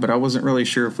Earthbound, but I wasn't really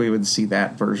sure if we would see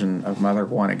that version of Mother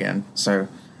 1 again. So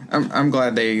I'm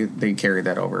glad they carried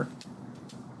that over.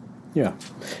 Yeah,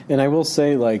 and I will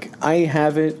say, like, I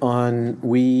have it on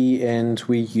Wii and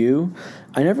Wii U.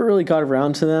 I never really got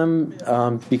around to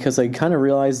them because I kind of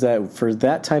realized that for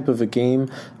that type of a game,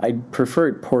 I'd prefer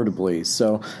it portably.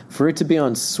 So for it to be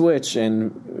on Switch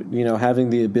and, having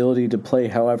the ability to play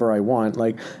however I want,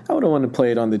 like, I would want to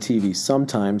play it on the TV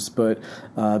sometimes, but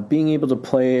being able to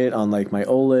play it on, like, my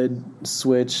OLED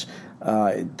Switch,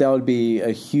 that would be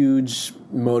a huge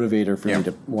motivator for me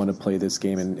to want to play this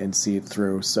game and see it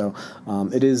through. So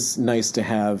it is nice to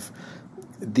have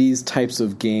these types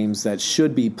of games that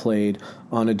should be played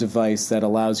on a device that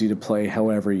allows you to play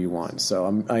however you want.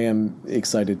 So I am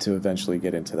excited to eventually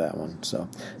get into that one. So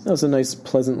that was a nice,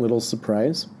 pleasant little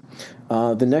surprise.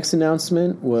 The next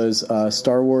announcement was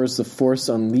Star Wars The Force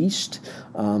Unleashed.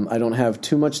 I don't have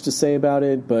too much to say about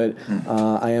it, but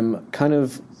I am kind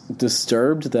of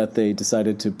disturbed that they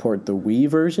decided to port the Wii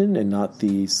version and not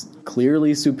the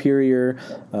clearly superior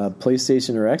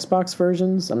PlayStation or Xbox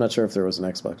versions. I'm not sure if there was an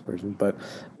Xbox version, but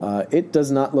it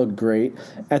does not look great.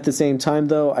 At the same time,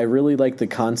 though, I really like the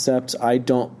concept. I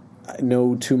don't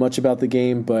know too much about the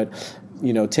game, but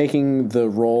taking the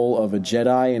role of a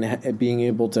Jedi and being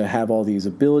able to have all these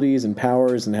abilities and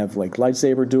powers and have like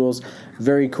lightsaber duels,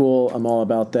 very cool. I'm all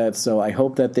about that. So I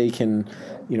hope that they can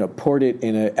port it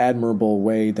in an admirable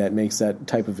way that makes that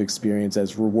type of experience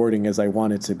as rewarding as I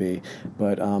want it to be.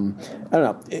 But I don't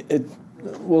know.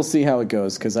 We'll see how it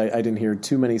goes, because I didn't hear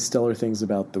too many stellar things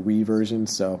about the Wii version,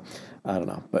 so I don't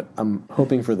know. But I'm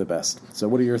hoping for the best. So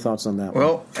what are your thoughts on that one?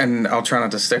 Well, and I'll try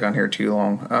not to stick on here too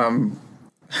long.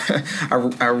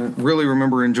 I really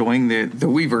remember enjoying the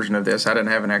Wii version of this. I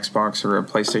didn't have an Xbox or a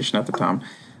PlayStation at the time.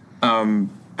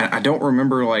 I don't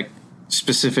remember like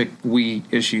specific Wii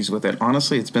issues with it.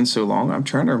 Honestly, it's been so long. I'm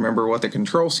trying to remember what the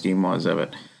control scheme was of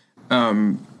it.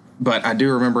 But I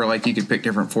do remember like you could pick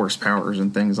different force powers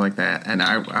and things like that. And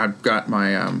I've got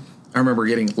my I remember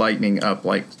getting lightning up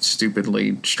like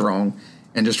stupidly strong.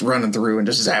 and just running through and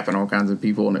just zapping all kinds of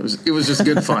people, and it was just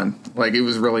good fun. Like, it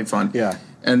was really fun. Yeah.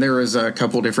 And there was a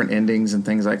couple different endings and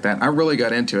things like that. I really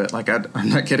got into it. Like, I'm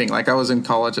not kidding. Like, I was in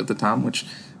college at the time, which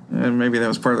maybe that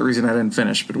was part of the reason I didn't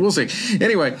finish, but we'll see.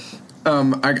 Anyway,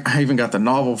 I even got the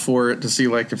novel for it to see,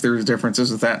 like, if there was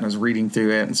differences with that, and I was reading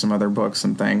through it and some other books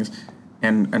and things,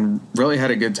 and really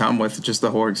had a good time with just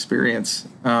the whole experience.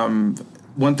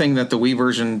 One thing that the Wii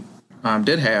version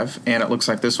did have, and it looks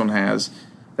like this one has,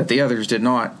 that the others did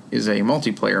not, is a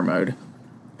multiplayer mode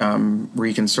where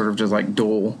you can sort of just like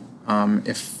duel.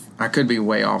 If I could be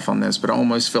way off on this, but I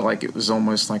almost feel like it was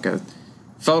almost like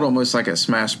felt almost like a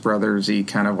Smash Brothers-y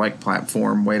kind of like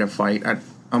platform way to fight.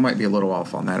 I might be a little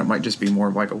off on that. It might just be more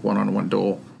of like a one-on-one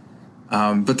duel.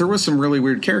 But there was some really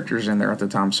weird characters in there at the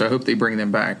time, so I hope they bring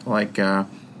them back. Like, I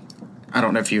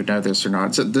don't know if you know this or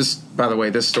not. So this, by the way,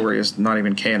 this story is not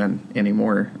even canon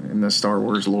anymore in the Star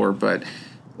Wars lore, but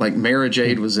like Mara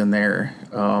Jade was in there.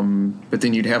 But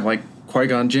then you'd have like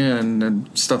Qui-Gon Jinn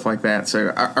and stuff like that.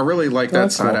 So I really like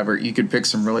that side of it. You could pick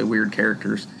some really weird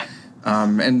characters,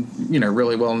 and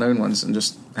really well-known ones, and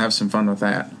just have some fun with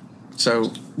that.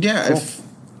 So yeah, cool.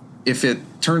 If it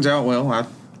turns out well, I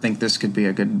think this could be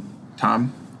a good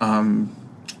time.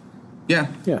 Yeah.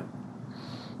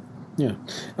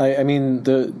 I mean,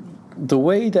 the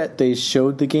way that they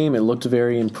showed the game, it looked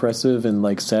very impressive and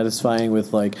like satisfying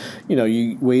with like,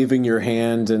 you waving your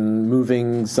hand and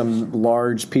moving some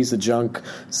large piece of junk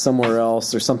somewhere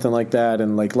else or something like that,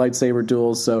 and like lightsaber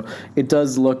duels. So it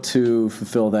does look to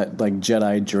fulfill that like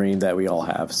Jedi dream that we all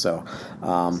have. So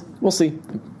we'll see.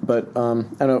 But I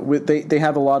don't know. They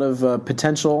have a lot of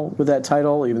potential with that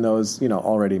title, even though it's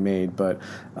already made. But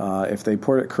if they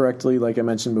port it correctly, like I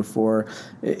mentioned before,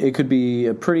 it could be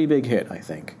a pretty big hit, I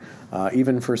think,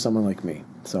 even for someone like me.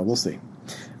 So we'll see.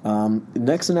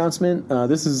 Next announcement.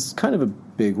 This is kind of a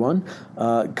big one.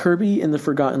 Kirby and the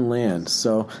Forgotten Land.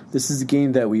 So this is a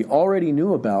game that we already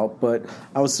knew about, but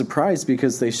I was surprised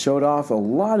because they showed off a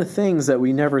lot of things that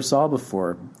we never saw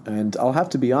before. And I'll have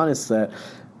to be honest that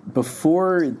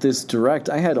before this Direct,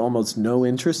 I had almost no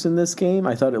interest in this game.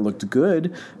 I thought it looked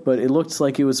good, but it looked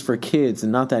like it was for kids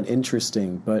and not that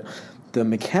interesting. But the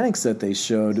mechanics that they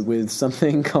showed with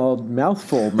something called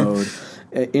Mouthful Mode,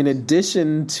 in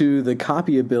addition to the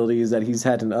copy abilities that he's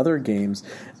had in other games,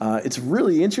 it's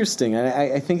really interesting.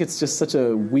 I think it's just such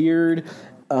a weird,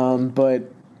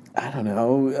 but I don't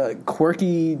know,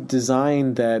 quirky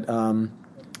design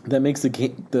that makes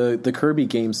the Kirby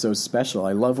game so special.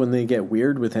 I love when they get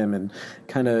weird with him and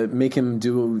kind of make him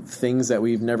do things that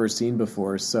we've never seen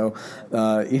before. So,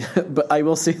 but I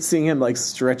will say seeing him like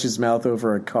stretch his mouth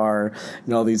over a car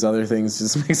and all these other things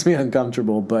just makes me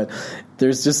uncomfortable. But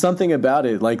there's just something about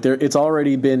it. Like it's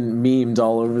already been memed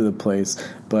all over the place.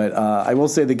 But I will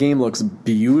say the game looks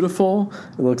beautiful.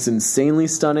 It looks insanely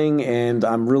stunning, and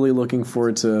I'm really looking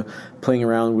forward to playing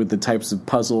around with the types of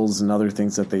puzzles and other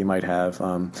things that they might have.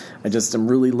 I'm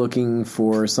really looking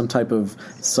for some type of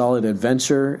solid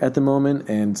adventure at the moment,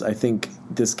 and I think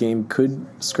this game could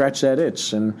scratch that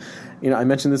itch. And I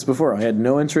mentioned this before. I had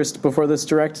no interest before this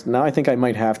Direct. Now I think I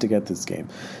might have to get this game.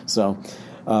 So,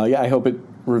 I hope it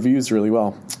reviews really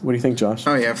well. What do you think, Josh?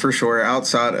 Oh, yeah, for sure.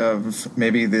 Outside of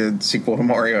maybe the sequel to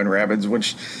Mario and Rabbids,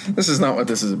 which this is not what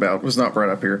this is about, was not brought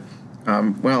up here.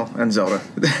 And Zelda.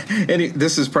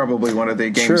 This is probably one of the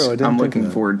games I'm looking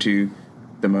forward to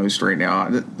the most right now.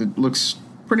 It looks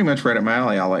pretty much right up my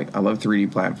alley. I love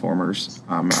 3D platformers.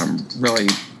 I'm really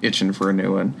itching for a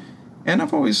new one. And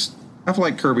I've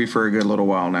liked Kirby for a good little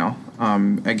while now.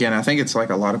 Again, I think it's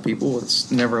like a lot of people.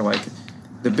 It's never like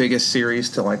the biggest series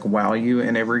to like wow you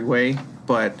in every way,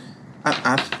 but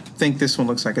I think this one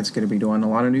looks like it's going to be doing a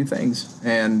lot of new things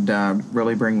and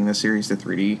really bringing the series to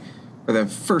 3D for the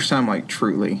first time, like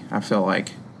truly, I feel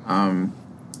like.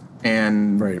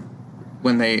 And right.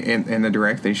 When they in the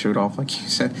Direct they showed off, like you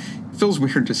said, it feels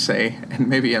weird to say, and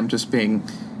maybe I'm just being.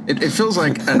 It feels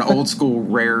like an old school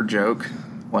Rare joke,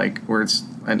 like where it's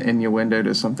an innuendo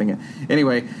to something.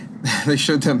 Anyway, they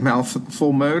showed the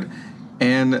Mouthful Mode.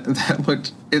 And that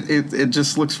looked, it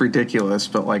just looks ridiculous,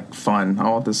 but like fun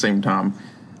all at the same time.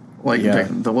 Like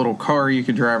the little car you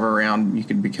could drive around, you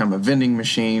could become a vending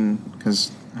machine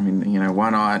because, I mean,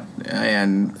 why not?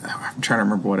 And I'm trying to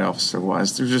remember what else there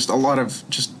was. There's just a lot of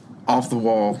just off the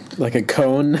wall. Like a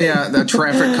cone? Yeah, the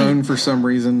traffic cone for some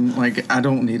reason. Like, I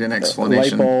don't need an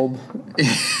explanation. Light bulb.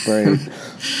 Right.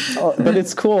 But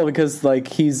it's cool because like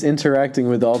he's interacting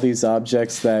with all these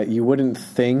objects that you wouldn't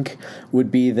think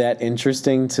would be that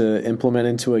interesting to implement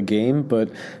into a game, but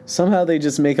somehow they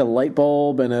just make a light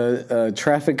bulb and a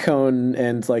traffic cone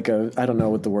and like I don't know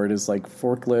what the word is, like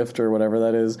forklift or whatever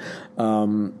that is,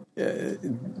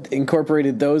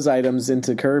 incorporated those items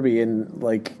into Kirby, and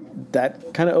like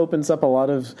that kind of opens up a lot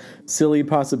of silly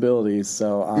possibilities.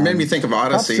 So it made me think of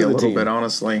Odyssey a little bit,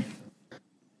 honestly.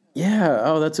 Yeah.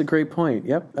 Oh, that's a great point.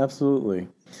 Yep, absolutely.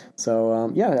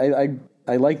 So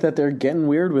I like that they're getting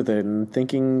weird with it and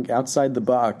thinking outside the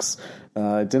box.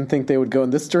 I didn't think they would go in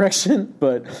this direction,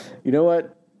 but you know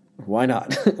what? Why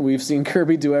not? We've seen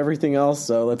Kirby do everything else,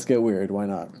 so let's get weird. Why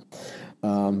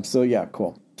not? So yeah,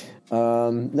 cool.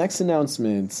 Next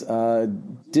announcement,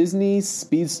 Disney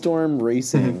Speedstorm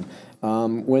Racing.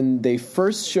 When they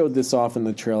first showed this off in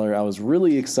the trailer, I was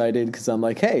really excited because I'm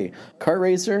like, hey, kart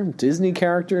racer, Disney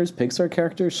characters, Pixar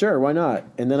characters, sure, why not?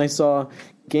 And then I saw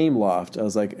Gameloft. I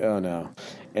was like, oh no.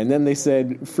 And then they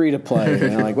said free to play.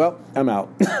 And I'm like, well, I'm out.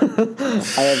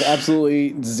 I have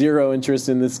absolutely zero interest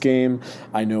in this game.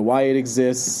 I know why it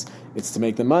exists. It's to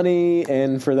make the money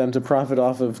and for them to profit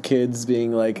off of kids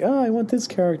being like, oh, I want this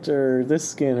character, this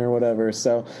skin or whatever.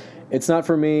 So it's not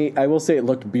for me. I will say it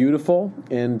looked beautiful,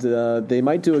 and they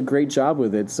might do a great job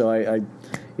with it. So I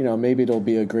maybe it'll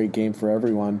be a great game for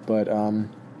everyone, but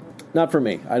not for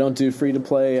me. I don't do free to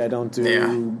play. I don't do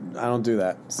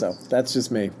that. So that's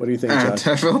just me. What do you think, Josh?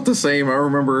 I felt the same. I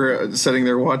remember sitting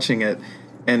there watching it,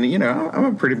 and I'm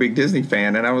a pretty big Disney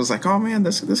fan, and I was like, oh man,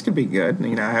 this could be good.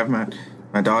 And, I have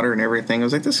my daughter and everything. I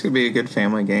was like, this could be a good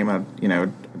family game.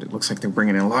 It looks like they're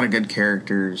bringing in a lot of good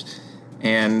characters.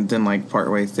 And then, like,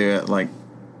 partway through it, like,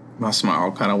 my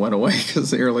smile kind of went away because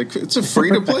they were like, it's a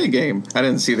free-to-play game. I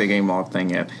didn't see the game lock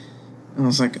thing yet. And I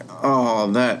was like,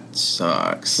 oh, that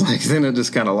sucks. Like, then it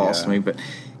just kind of lost me. But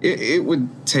it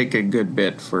would take a good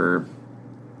bit for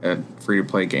a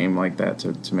free-to-play game like that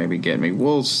to maybe get me.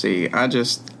 We'll see. I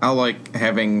like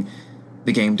having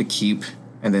the game to keep.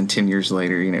 And then 10 years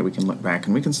later, we can look back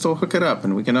and we can still hook it up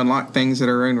and we can unlock things at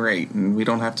our own rate. And we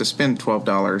don't have to spend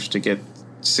 $12 to get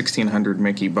 1,600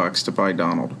 Mickey bucks to buy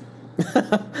Donald.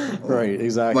 Right,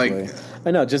 exactly. I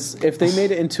know, just if they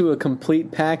made it into a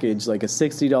complete package, like a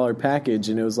 $60 package,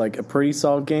 and it was like a pretty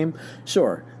solid game,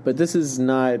 sure. But this is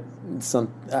not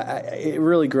it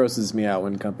really grosses me out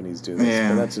when companies do this. Yeah,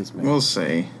 but that's just me. We'll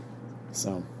see.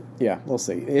 So, yeah, we'll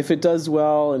see. If it does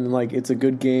well and like it's a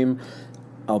good game,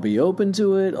 I'll be open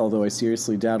to it, although I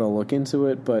seriously doubt I'll look into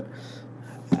it. But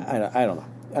I don't know.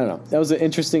 That was an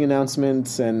interesting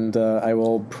announcement, and I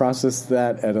will process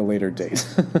that at a later date.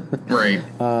 Right.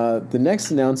 The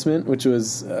next announcement, which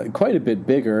was quite a bit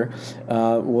bigger,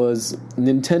 was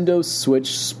Nintendo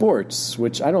Switch Sports,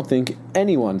 which I don't think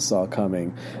anyone saw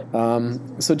coming.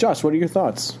 So, Josh, what are your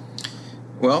thoughts?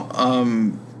 Well,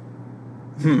 I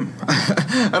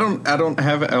don't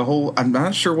have a whole. I'm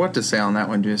not sure what to say on that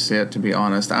one just yet, to be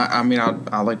honest. I mean,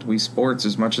 I like Wii Sports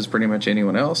as much as pretty much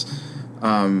anyone else.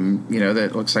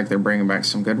 That looks like they're bringing back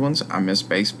some good ones. I miss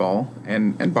baseball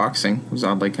and boxing was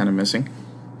oddly kind of missing.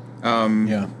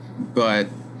 But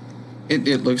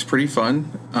it looks pretty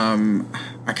fun.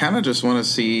 I kind of just want to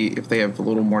see if they have a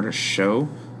little more to show.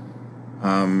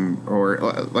 Or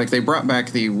like they brought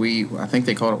back the Wii, I think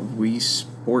they called it Wii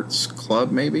Sports Club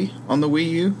maybe on the Wii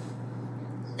U.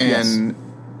 And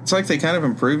it's like they kind of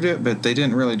improved it, but they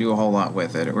didn't really do a whole lot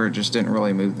with it, or it just didn't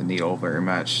really move the needle very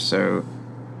much. So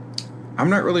I'm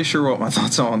not really sure what my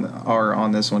thoughts are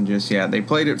on this one just yet. They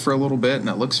played it for a little bit, and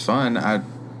it looks fun. I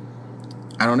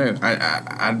don't know.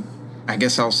 I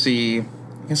guess I'll see.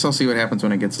 What happens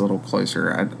when it gets a little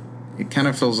closer. It kind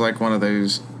of feels like one of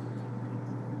those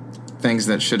things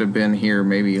that should have been here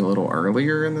maybe a little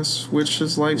earlier in the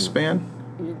Switch's lifespan.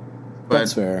 But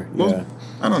that's fair.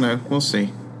 I don't know. We'll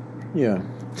see. Yeah.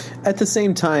 At the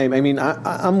same time, I mean,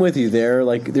 I'm with you there.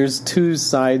 Like, there's two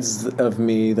sides of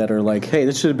me that are like, hey,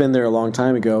 this should have been there a long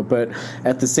time ago. But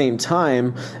at the same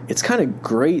time, it's kind of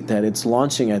great that it's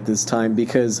launching at this time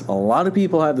because a lot of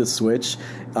people have the Switch,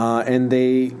 and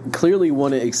they clearly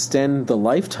want to extend the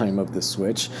lifetime of the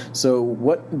Switch. So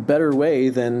what better way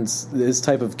than this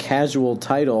type of casual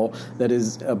title that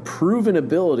is a proven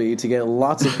ability to get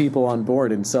lots of people on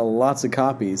board and sell lots of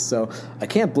copies? So I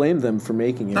can't blame them for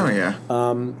making it. Oh, yeah.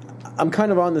 I'm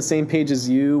kind of on the same page as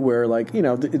you where, like,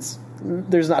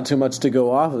 there's not too much to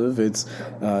go off of. It's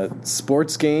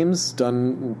sports games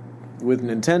done with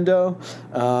Nintendo.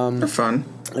 They're fun.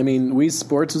 I mean, Wii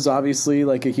Sports was obviously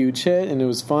like a huge hit, and it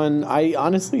was fun. I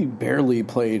honestly barely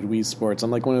played Wii Sports.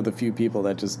 I'm like one of the few people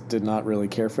that just did not really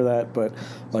care for that. But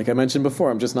like I mentioned before,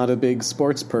 I'm just not a big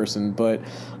sports person. But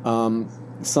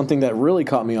something that really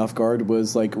caught me off guard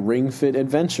was like Ring Fit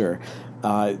Adventure.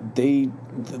 They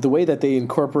the way that they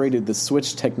incorporated the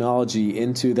Switch technology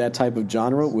into that type of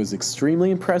genre was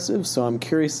extremely impressive. So I'm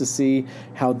curious to see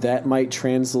how that might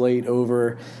translate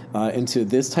over into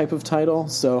this type of title.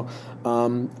 So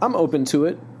I'm open to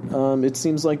it. It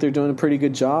seems like they're doing a pretty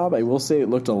good job. I will say it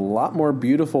looked a lot more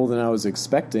beautiful than I was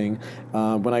expecting.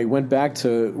 When I went back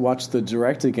to watch the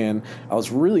Direct again, I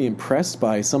was really impressed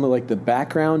by some of like the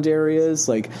background areas.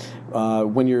 Like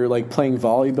when you're like playing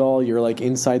volleyball, you're like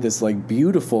inside this like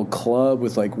beautiful club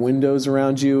with like windows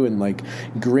around you and like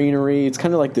greenery. It's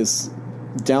kind of like this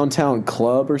downtown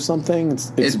club or something.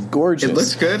 It's gorgeous. It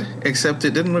looks good, except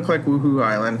it didn't look like Woohoo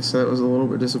Island, so that was a little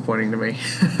bit disappointing to me.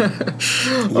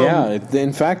 Yeah,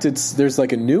 in fact, there's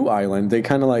like a new island. They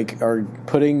kind of like are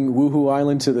putting Woohoo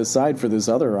Island to the side for this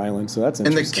other island, so that's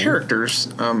interesting. And the characters,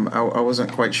 I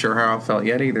wasn't quite sure how I felt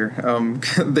yet either.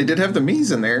 They did have the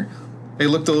Miis in there. They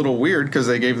looked a little weird because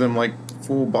they gave them like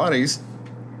full bodies.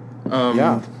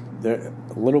 Yeah, they're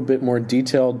a little bit more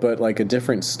detailed, but like a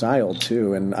different style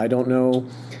too. And I don't know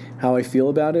how I feel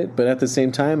about it, but at the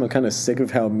same time, I'm kind of sick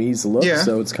of how Miis look,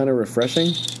 so it's kind of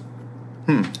refreshing.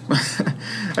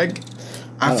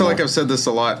 I feel like I've said this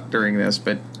a lot during this,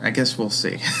 but I guess we'll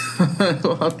see.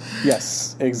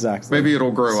 Yes, exactly. Maybe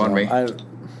it'll grow on me.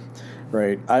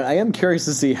 Right. I am curious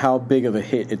to see how big of a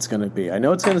hit it's going to be. I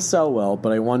know it's going to sell well,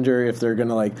 but I wonder if they're going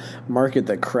to like market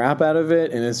the crap out of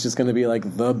it and it's just going to be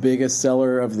like the biggest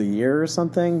seller of the year or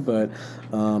something. But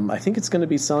I think it's going to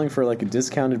be selling for like a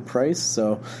discounted price,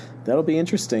 so that'll be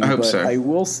interesting. I hope but so. I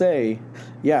will say,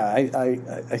 yeah,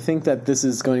 I think that this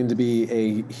is going to be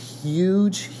a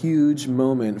huge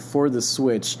moment for the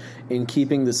Switch in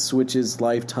keeping the Switch's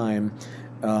lifetime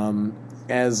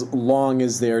as long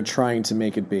as they're trying to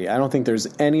make it be. I don't think there's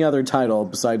any other title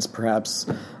besides perhaps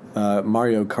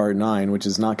Mario Kart 9, which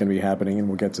is not going to be happening, and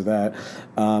we'll get to that.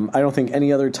 I don't think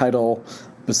any other title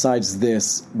besides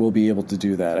this will be able to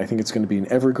do that. I think it's going to be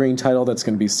an evergreen title that's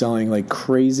going to be selling like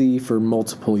crazy for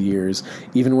multiple years,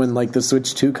 even when like the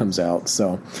Switch 2 comes out.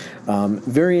 So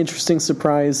very interesting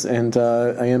surprise, and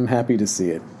I am happy to see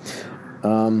it.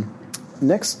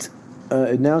 Next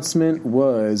announcement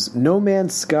was No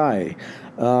Man's Sky.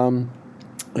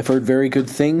 I've heard very good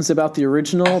things about the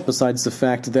original, besides the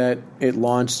fact that it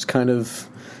launched kind of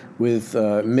with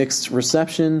mixed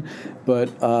reception.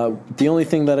 But the only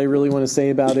thing that I really want to say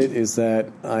about it is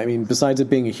that, I mean, besides it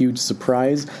being a huge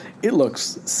surprise, it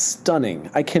looks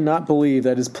stunning. I cannot believe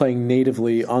that it's playing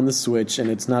natively on the Switch and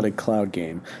it's not a cloud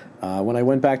game. When I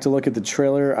went back to look at the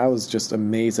trailer, I was just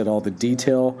amazed at all the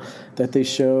detail that they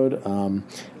showed.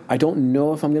 I don't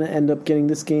know if I'm going to end up getting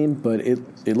this game, but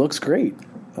it looks great.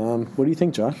 What do you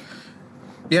think, Josh?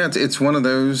 Yeah, it's one of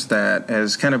those that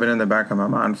has kind of been in the back of my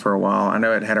mind for a while. I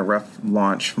know it had a rough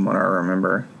launch from what I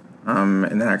remember,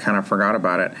 and then I kind of forgot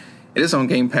about it. It is on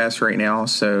Game Pass right now,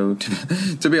 so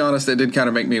to be honest, it did kind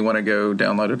of make me want to go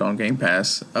download it on Game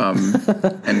Pass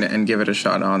and give it a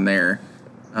shot on there.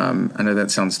 I know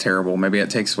that sounds terrible. Maybe it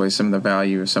takes away some of the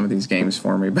value of some of these games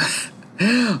for me, but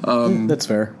that's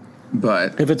fair.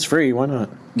 But if it's free, why not?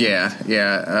 Yeah.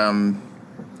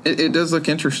 It does look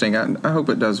interesting. I hope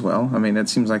it does well. I mean, it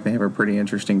seems like they have a pretty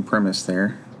interesting premise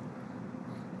there.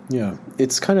 Yeah,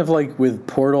 it's kind of like with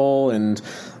Portal and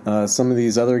some of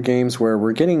these other games where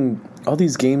we're getting all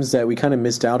these games that we kind of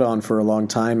missed out on for a long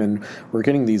time, and we're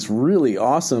getting these really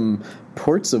awesome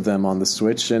ports of them on the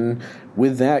Switch, and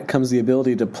with that comes the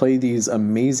ability to play these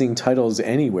amazing titles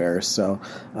anywhere. So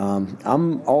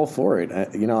I'm all for it.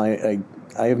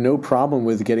 I have no problem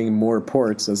with getting more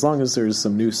ports as long as there's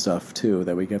some new stuff too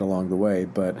that we get along the way.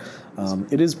 But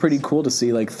it is pretty cool to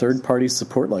see like third-party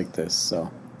support like this. So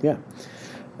yeah.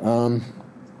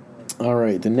 All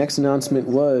right. The next announcement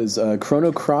was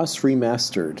Chrono Cross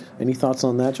Remastered. Any thoughts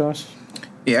on that, Josh?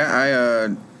 Yeah,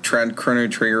 I tried Chrono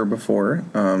Trigger before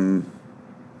on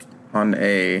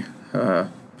a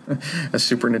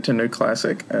Super Nintendo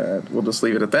Classic. We'll just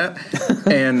leave it at that.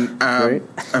 And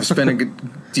I've spent a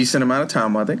decent amount of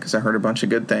time with it because I heard a bunch of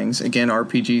good things. Again,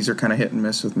 RPGs are kind of hit and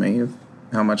miss with me, of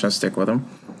how much I stick with them.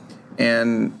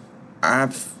 And I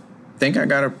think I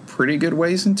got a pretty good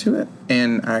ways into it,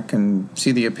 and I can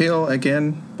see the appeal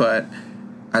again, but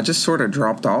I just sort of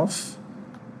dropped off.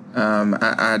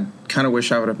 I kind of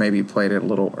wish I would have maybe played it a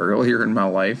little earlier in my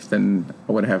life than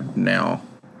I would have now.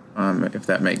 If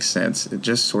that makes sense. It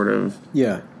just sort of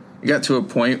it got to a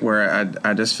point where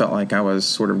I just felt like I was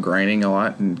sort of grinding a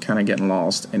lot and kind of getting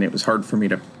lost, and it was hard for me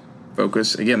to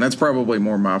focus. Again, that's probably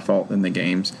more my fault than the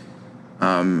game's.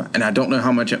 And I don't know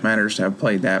how much it matters to have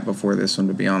played that before this one,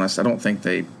 to be honest. I don't think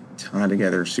they tie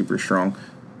together super strong.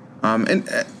 And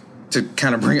to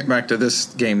kind of bring it back to this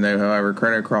game, though, however,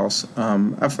 Chrono Cross,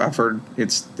 I've heard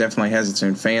it's definitely has its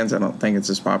own fans. I don't think it's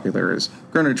as popular as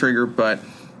Chrono Trigger, but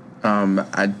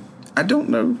I don't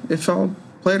know if I'll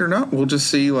play it or not. We'll just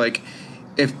see, like,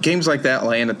 if games like that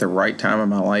land at the right time in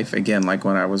my life, again, like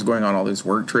when I was going on all these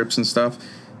work trips and stuff,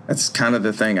 that's kind of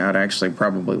the thing I'd actually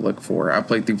probably look for. I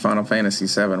played through Final Fantasy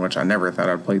VII, which I never thought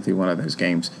I'd play through one of those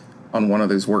games on one of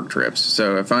those work trips.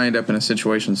 So if I end up in a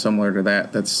situation similar to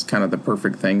that, that's kind of the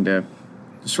perfect thing to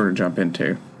sort of jump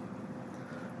into.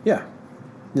 Yeah.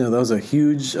 You know, that was a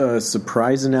huge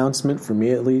surprise announcement for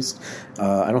me, at least.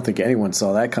 I don't think anyone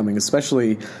saw that coming,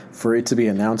 especially for it to be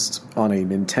announced on a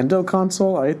Nintendo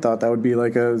console. I thought that would be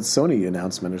like a Sony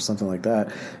announcement or something like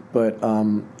that. But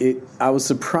I was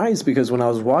surprised because when I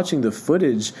was watching the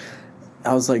footage,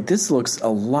 I was like, this looks a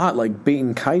lot like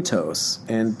Baten Kaitos.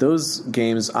 And those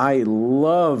games I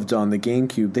loved on the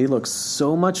GameCube. They look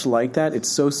so much like that. It's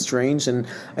so strange. And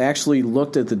I actually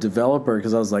looked at the developer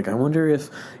because I was like, I wonder if,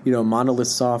 Monolith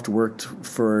Soft worked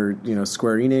for,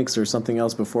 Square Enix or something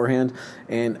else beforehand.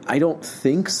 And I don't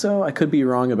think so. I could be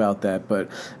wrong about that. But,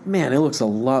 man, it looks a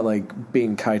lot like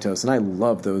Baten Kaitos. And I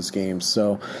love those games.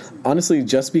 So, honestly,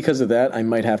 just because of that, I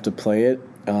might have to play it.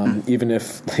 Even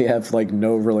if they have like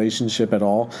no relationship at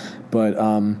all. But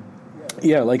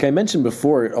yeah, like I mentioned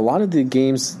before, a lot of the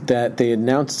games that they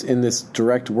announced in this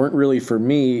direct weren't really for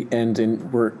me and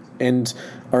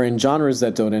are in genres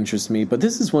that don't interest me. But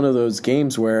this is one of those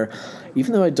games where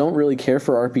even though I don't really care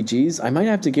for RPGs, I might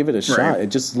have to give it a shot. Right. It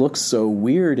just looks so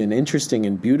weird and interesting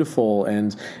and beautiful,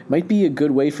 and might be a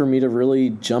good way for me to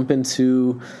really jump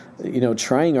into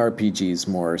trying RPGs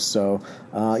more. So,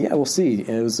 yeah, we'll see.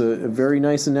 It was a very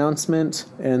nice announcement,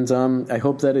 and I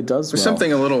hope that it does well. There's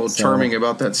something a little charming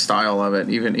about that style of it,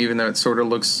 even though it sort of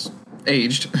looks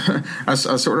aged. I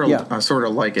sort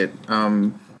of like it.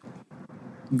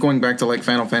 Going back to like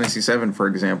Final Fantasy VII, for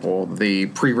example, the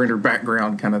pre-rendered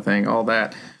background kind of thing, all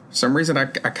that. For some reason, I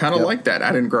kind of like that.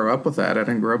 I didn't grow up with that. I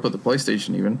didn't grow up with the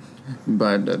PlayStation even,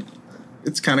 but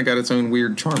it's kind of got its own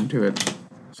weird charm to it.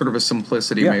 Sort of a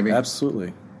simplicity, maybe.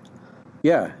 Absolutely.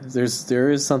 Yeah, there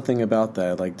is something about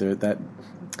that. Like that,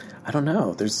 I don't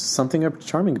know. There's something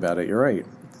charming about it. You're right.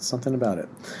 Something about it.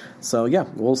 So yeah,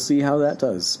 we'll see how that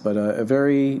does. But a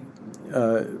very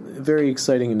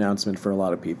exciting announcement for a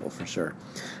lot of people, for sure.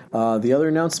 The other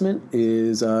announcement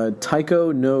is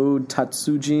Taiko no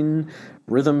Tatsujin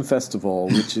Rhythm Festival,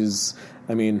 which is,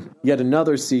 yet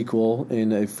another sequel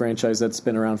in a franchise that's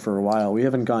been around for a while. We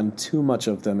haven't gotten too much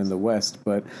of them in the West,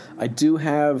 but I do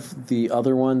have the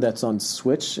other one that's on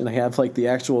Switch, and I have like the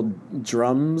actual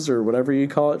drums or whatever you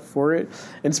call it for it.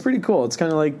 And it's pretty cool. It's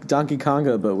kind of like Donkey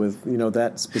Konga, but with,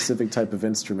 that specific type of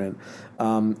instrument.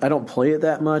 I don't play it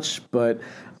that much, but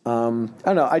I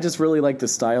don't know. I just really like the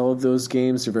style of those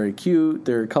games. They're very cute.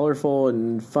 They're colorful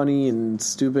and funny and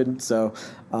stupid. So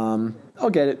I'll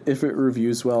get it if it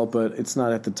reviews well, but it's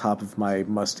not at the top of my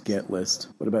must-get list.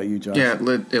 What about you, Josh? Yeah,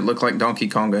 it looked like Donkey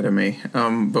Konga to me,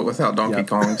 but without Donkey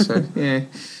Kong. So yeah,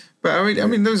 but I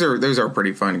mean, those are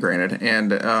pretty fun, granted,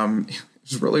 and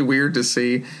it's really weird to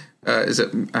see. Is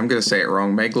it? I'm going to say it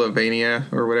wrong.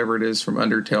 Megalovania or whatever it is from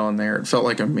Undertale in there. It felt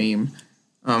like a meme.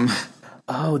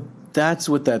 Oh. That's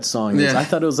what that song is. Yeah. I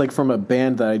thought it was like from a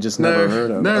band that I just never heard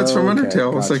of. No, it's from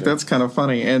Undertale. Gotcha. It's like, that's kind of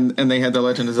funny. And they had the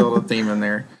Legend of Zelda theme in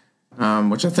there,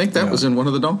 which I think that was in one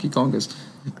of the Donkey Kongas.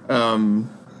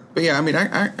 But yeah,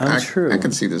 I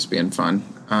can see this being fun.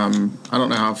 I don't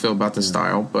know how I feel about the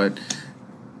style, but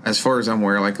as far as I'm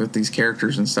aware, like with these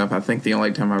characters and stuff, I think the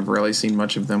only time I've really seen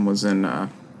much of them was in, I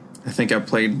think I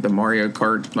played the Mario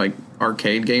Kart like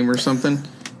arcade game or something.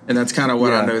 And that's kind of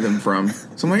what I know them from.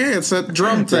 So I'm like, hey, it's that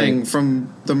drum thing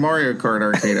from the Mario Kart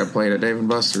arcade I played at Dave &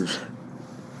 Buster's.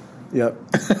 Yep.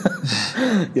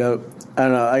 Yep. I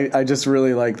don't know. I just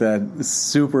really like that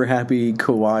super happy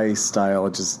kawaii style.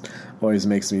 It just always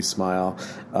makes me smile.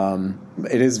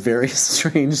 It is very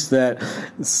strange that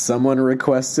someone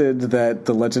requested that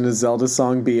the Legend of Zelda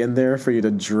song be in there for you to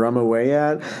drum away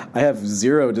at. I have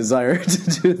zero desire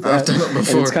to do that. I've done it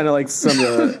before. And it's kind of like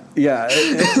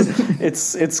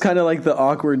it's kind of like the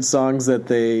awkward songs that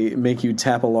they make you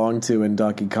tap along to in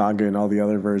Donkey Konga and all the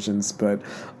other versions. But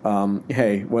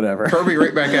hey, whatever. Kirby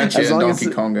right back at you in Donkey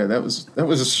Konga. That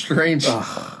was a strange.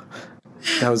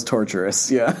 That was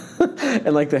torturous, yeah.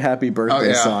 And like the happy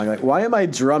birthday song. Like, why am I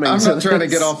drumming? I'm not trying to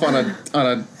get off on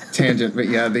a tangent, but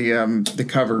yeah, the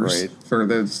covers for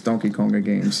those Donkey Konga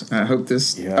games. I hope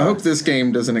this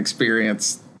game doesn't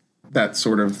experience that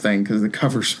sort of thing because the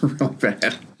covers are really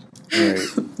bad. Right.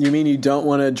 You mean you don't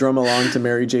want to drum along to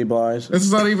Mary J. Blige? It's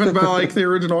not even about like the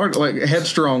original art. Like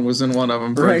Headstrong was in one of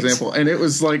them, for example, and it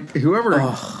was like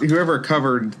whoever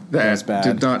covered that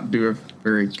did not do a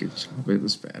very good job. It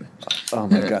was bad. Oh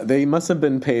my god, they must have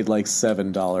been paid like $7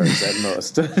 at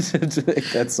most to make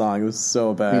that song. It was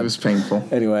so bad. It was painful.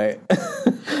 Anyway,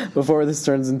 before this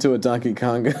turns into a Donkey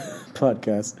Kong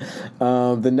podcast,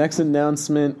 the next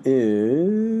announcement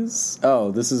is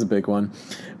this is a big one.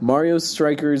 Mario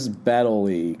Strikers Battle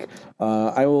League.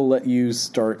 I will let you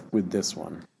start with this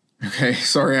one. Okay,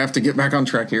 sorry, I have to get back on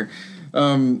track here.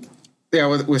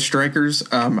 With Strikers,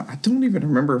 I don't even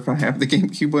remember if I have the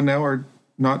GameCube one now or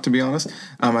not, to be honest.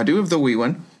 I do have the Wii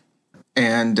one,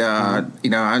 and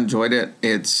I enjoyed it.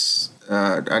 It's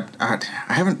I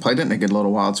haven't played it in a good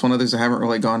little while. It's one of those I haven't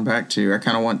really gone back to. I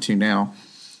kind of want to now.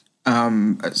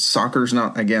 Soccer's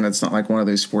not, again, it's not like one of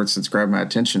those sports that's grabbed my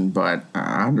attention, but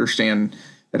I understand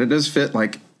that it does fit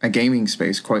like a gaming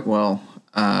space quite well.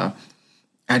 I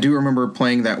do remember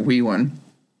playing that Wii one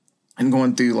and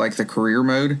going through like the career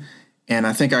mode, and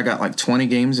I think I got like 20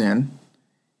 games in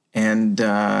and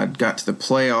got to the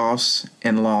playoffs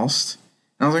and lost.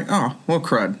 And I was like, oh, well,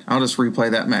 crud. I'll just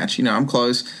replay that match. I'm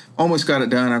close. Almost got it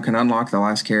done. I can unlock the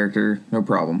last character. No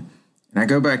problem. And I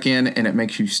go back in, and it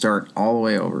makes you start all the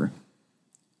way over.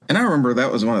 And I remember that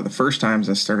was one of the first times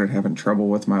I started having trouble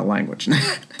with my language. No,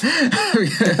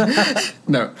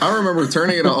 I remember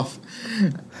turning it off,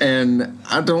 and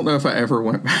I don't know if I ever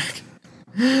went back.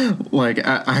 Like,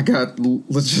 I got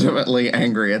legitimately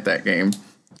angry at that game.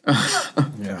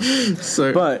 Yeah.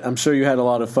 But I'm sure you had a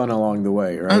lot of fun along the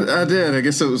way, right? I did. I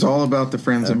guess it was all about the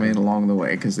friends I made along the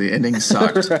way, because the ending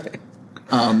sucked. Right.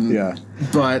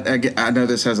 But I know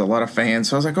this has a lot of fans,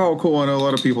 so I was like, oh, cool. I know a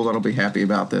lot of people that'll be happy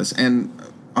about this. And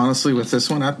honestly, with this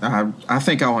one, I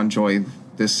think I'll enjoy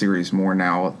this series more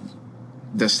now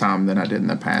this time than I did in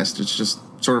the past. It's just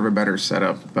sort of a better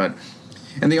setup.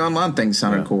 And the online thing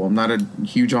sounded cool. I'm not a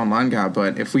huge online guy,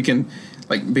 but if we can,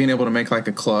 like, being able to make like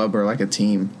a club or like a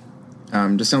team,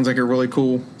 just sounds like a really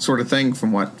cool sort of thing.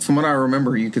 From what I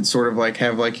remember, you could sort of like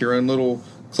have like your own little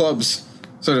clubs,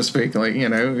 so to speak. Like, you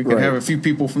can have a few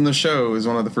people from the show is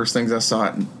one of the first things I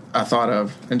thought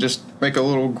of, and just make a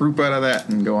little group out of that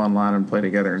and go online and play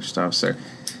together and stuff. So,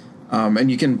 and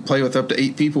you can play with up to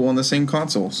 8 people on the same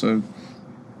console. So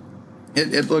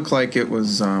it looked like it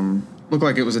was a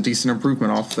decent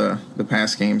improvement off the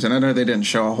past games. And I know they didn't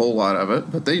show a whole lot of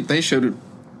it, but they showed it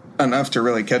enough to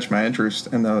really catch my interest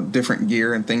in the different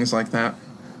gear and things like that.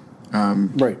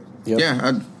 Right. Yep.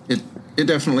 Yeah, it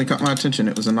definitely caught my attention.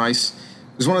 It was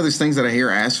one of those things that I hear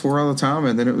asked for all the time,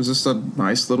 and then it was just a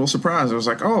nice little surprise. I was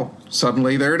like, oh,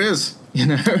 suddenly there it is,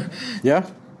 Yeah,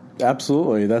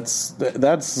 absolutely.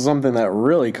 That's something that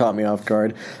really caught me off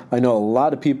guard. I know a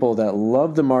lot of people that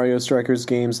love the Mario Strikers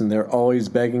games, and they're always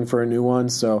begging for a new one,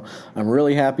 so I'm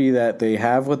really happy that they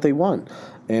have what they want.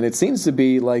 And it seems to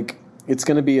be like it's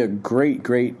going to be a great,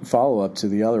 great follow-up to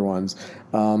the other ones.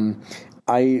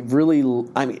 I've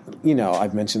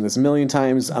mentioned this a million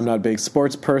times. I'm not a big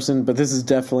sports person, but this is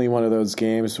definitely one of those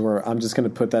games where I'm just going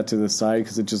to put that to the side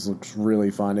because it just looks really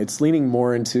fun. It's leaning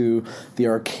more into the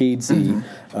arcadesy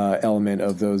element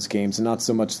of those games and not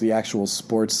so much the actual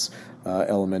sports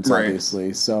elements,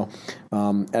 obviously. So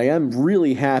I am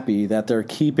really happy that they're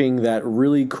keeping that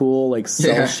really cool, like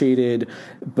cel-shaded,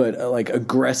 but like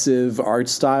aggressive art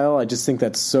style. I just think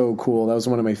that's so cool. That was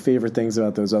one of my favorite things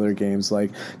about those other games. Like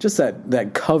just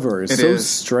that cover is so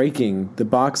striking. The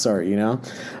box art,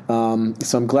 So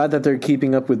I'm glad that they're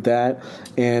keeping up with that.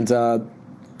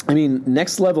 And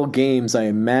Next Level Games, I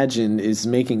imagine, is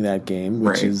making that game,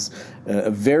 which is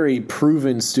a very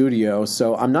proven studio.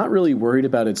 So I'm not really worried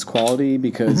about its quality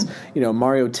because,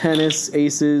 Mario Tennis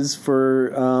Aces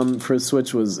for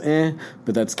Switch was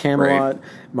but that's Camelot. Right.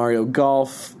 Mario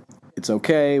Golf, it's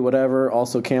okay, whatever,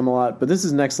 also Camelot. But this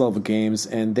is Next Level Games,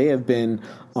 and they have been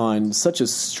on such a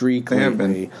streak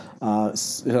lately.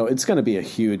 So it's going to be a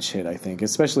huge hit, I think,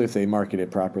 especially if they market it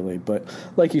properly. But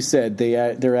like you said,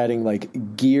 they're adding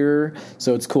like gear,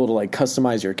 so it's cool to like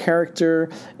customize your character,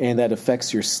 and that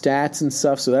affects your stats and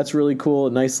stuff. So that's really cool. A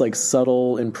nice like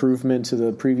subtle improvement to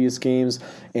the previous games,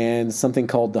 and something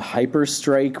called the Hyper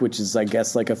Strike, which is I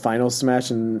guess like a final smash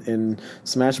in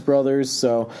Smash Brothers.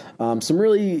 So some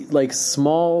really like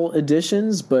small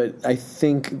additions, but I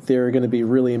think they're going to be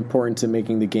really important to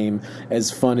making the game as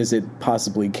fun as it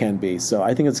possibly can be. So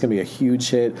I think it's going to be a huge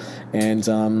hit, and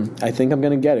I think I'm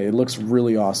going to get it. It looks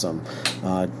really awesome.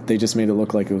 They just made it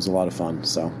look like it was a lot of fun.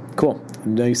 So cool.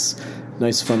 Nice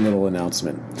fun little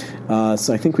announcement.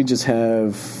 So I think we just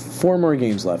have 4 more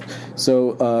games left.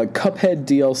 So Cuphead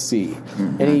DLC.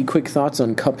 Mm-hmm. Any quick thoughts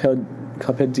on Cuphead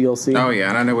Cuphead DLC? Oh yeah,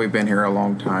 and I know we've been here a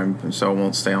long time, so I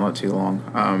won't stay on it too long.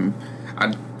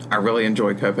 I really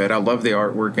enjoy Cuphead. I love the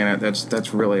artwork in it.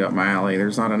 That's really up my alley.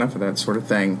 There's not enough of that sort of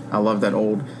thing. I love that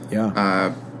old,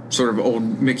 sort of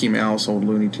old Mickey Mouse, old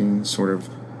Looney Tunes sort of,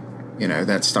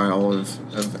 that style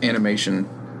of animation,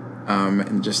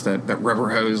 and just that rubber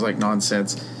hose like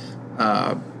nonsense.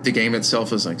 The game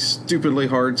itself is like stupidly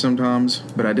hard sometimes,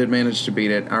 but I did manage to beat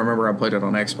it. I remember I played it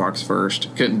on Xbox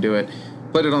first, couldn't do it.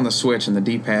 Played it on the Switch, and the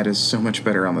D-pad is so much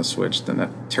better on the Switch than that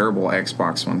terrible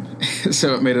Xbox one.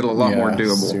 So it made it a lot more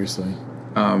doable. Seriously.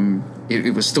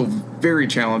 It was still very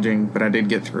challenging, but I did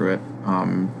get through it.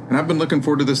 And I've been looking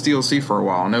forward to this DLC for a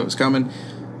while. I know it was coming,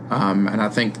 and I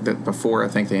think that before, I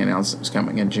think they announced it was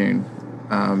coming in June.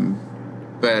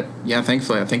 But yeah,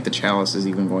 thankfully, I think the Chalice is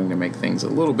even going to make things a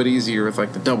little bit easier with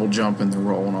like the double jump and the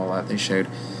roll and all that they showed.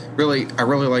 I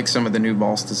really like some of the new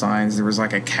boss designs. There was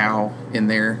like a cow in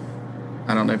there.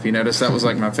 I don't know if you noticed. That was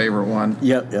like my favorite one.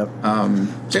 Yep.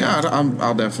 So yeah,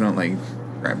 I'll definitely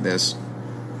grab this.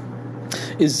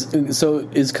 Is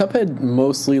Cuphead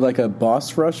mostly like a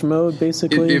boss rush mode,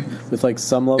 basically, with like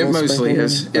some levels? It mostly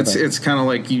is. Okay. It's kind of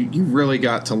like you really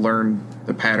got to learn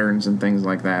the patterns and things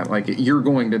like that. Like you're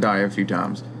going to die a few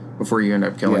times before you end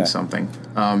up killing something.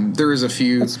 There is a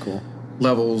few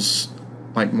levels,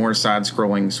 like more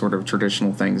side-scrolling sort of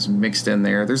traditional things mixed in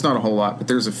there. There's not a whole lot, but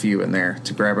there's a few in there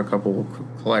to grab a couple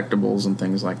collectibles and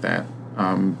things like that.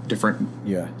 Different.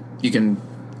 Yeah. You can.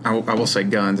 I will say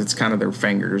guns. It's kind of their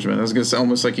fingers, but I was going to say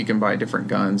almost like you can buy different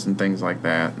guns and things like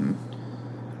that. And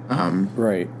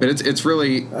right. But it's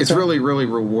really really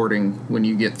rewarding when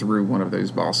you get through one of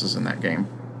those bosses in that game.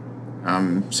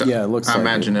 So yeah, it looks. I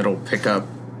imagine it'll pick up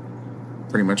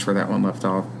pretty much where that one left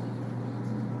off.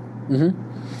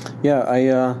 Yeah,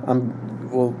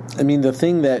 I mean, the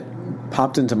thing that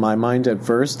popped into my mind at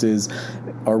first is,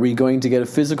 are we going to get a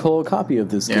physical copy of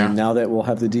this game now that we'll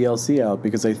have the DLC out?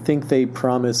 Because I think they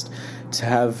promised to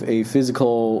have a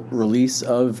physical release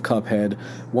of Cuphead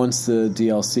once the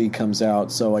DLC comes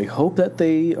out. So I hope that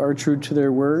they are true to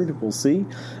their word. We'll see.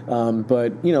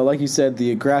 But, like you said,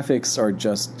 the graphics are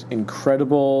just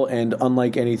incredible and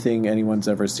unlike anything anyone's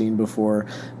ever seen before.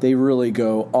 They really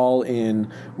go all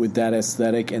in with that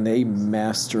aesthetic, and they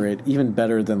master it even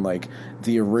better than, like,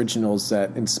 the originals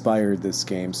that inspired this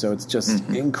game. So it's just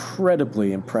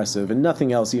incredibly impressive, and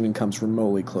nothing else even comes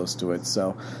remotely close to it.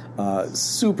 So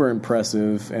super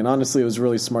impressive, and honestly, it was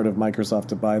really smart of Microsoft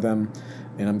to buy them,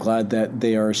 and I'm glad that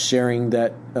they are sharing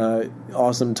that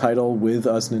awesome title with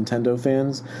us Nintendo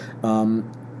fans.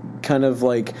 Kind of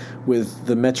like with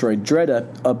the Metroid Dread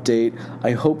update,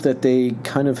 I hope that they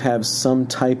kind of have some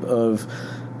type of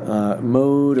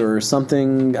mode or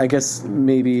something. I guess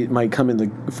maybe it might come in the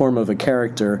form of a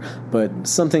character, but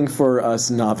something for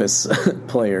us novice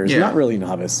players. Not really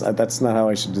novice. That's not how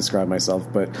I should describe myself,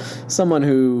 but someone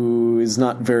who is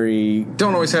not very...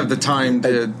 Don't always have the time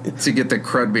to get the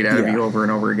crud beat out of you over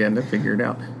and over again to figure it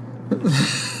out.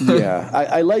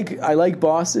 I like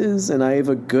bosses, and I have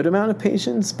a good amount of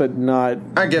patience, but not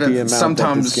I get the it. amount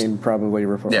Sometimes, that this game probably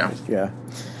requires. Yeah.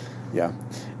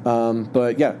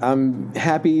 But yeah, I'm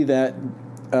happy that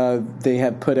they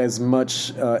have put as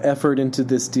much effort into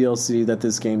this DLC that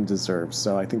this game deserves.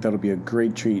 So I think that'll be a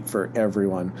great treat for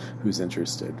everyone who's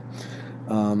interested.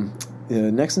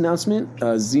 Next announcement,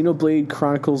 Xenoblade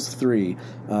Chronicles 3.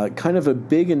 Kind of a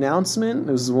big announcement.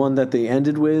 It was one that they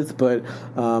ended with, but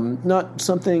not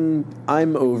something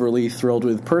I'm overly thrilled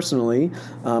with personally.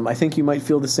 I think you might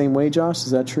feel the same way, Josh.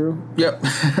 Is that true? Yep.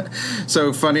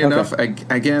 So funny enough,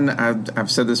 again,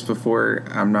 I've said this before,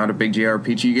 I'm not a big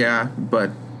JRPG guy,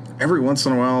 but every once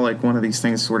in a while, like one of these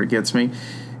things sort of gets me.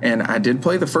 And I did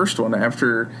play the first one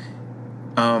after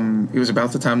it was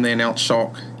about the time they announced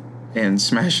Shulk and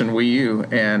Smash and Wii U,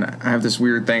 and I have this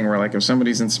weird thing where, like, if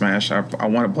somebody's in Smash, I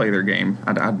want to play their game.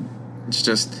 It's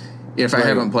just, if I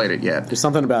haven't played it yet. There's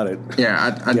something about it.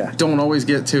 Yeah, I don't always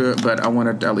get to it, but I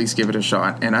want to at least give it a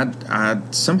shot. And I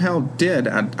somehow did.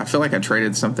 I feel like I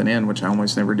traded something in, which I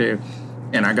almost never do.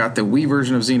 And I got the Wii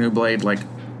version of Xenoblade, like,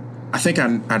 I think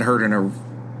I'd heard in a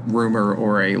rumor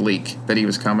or a leak that he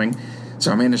was coming.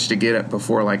 So I managed to get it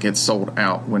before, like, it sold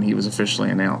out when he was officially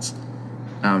announced.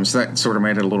 So that sort of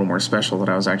made it a little more special that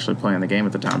I was actually playing the game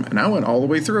at the time. And I went all the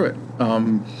way through it.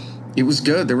 It was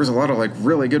good. There was a lot of, like,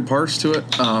 really good parts to it.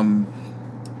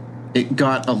 It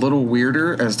got a little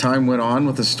weirder as time went on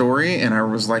with the story. And I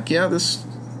was like, yeah, this...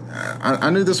 I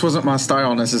knew this wasn't my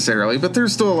style necessarily, but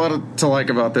there's still a lot to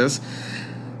like about this.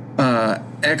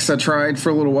 X I tried for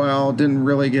a little while. Didn't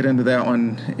really get into that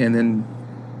one. And then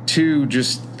 2,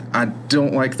 just... I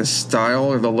don't like the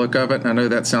style or the look of it. I know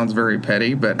that sounds very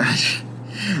petty, but...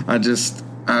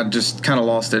 I just kind of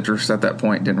lost interest at that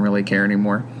point. Didn't really care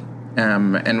anymore.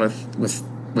 And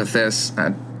with this,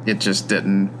 it just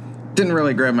didn't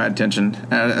really grab my attention.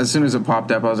 As soon as it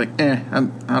popped up, I was like,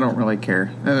 I don't really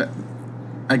care.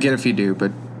 I get if you do,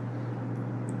 but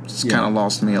it's kind of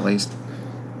lost me at least.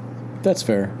 That's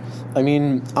fair. I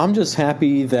mean, I'm just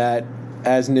happy that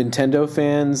as Nintendo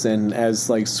fans and as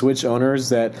like Switch owners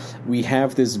that we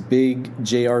have this big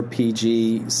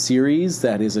JRPG series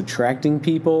that is attracting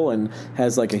people and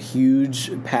has like a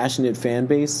huge passionate fan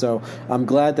base. So I'm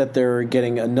glad that they're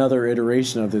getting another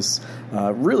iteration of this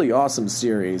really awesome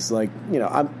series. Like, you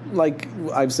know,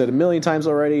 I've said a million times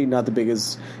already, not the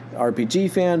biggest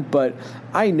RPG fan, but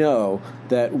I know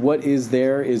that what is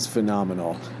there is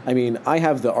phenomenal. I mean, I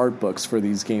have the art books for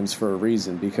these games for a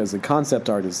reason, because the concept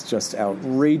art is just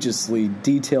outrageously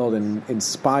detailed and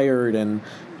inspired and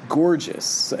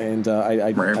gorgeous, and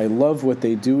I love what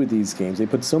they do with these games. They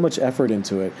put so much effort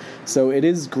into it. So it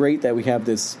is great that we have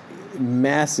this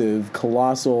massive,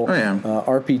 colossal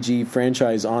RPG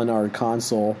franchise on our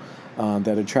console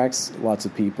that attracts lots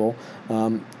of people.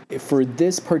 For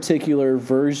this particular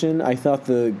version, I thought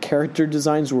the character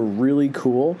designs were really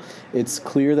cool. It's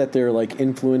clear that they're like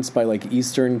influenced by like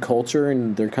Eastern culture,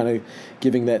 and they're kind of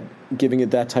giving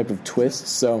it that type of twist.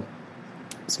 So,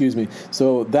 excuse me.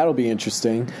 So that'll be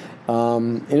interesting.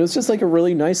 And it was just like a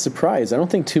really nice surprise. I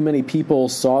don't think too many people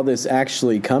saw this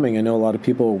actually coming. I know a lot of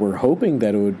people were hoping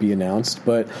that it would be announced,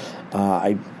 but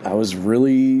I was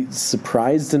really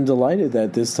surprised and delighted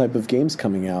that this type of game's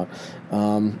coming out.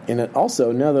 And it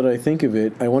also, now that I think of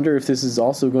it, I wonder if this is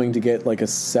also going to get like a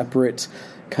separate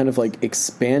kind of like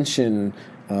expansion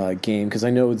game, because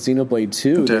I know with Xenoblade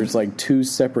 2 there's like 2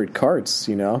 separate carts,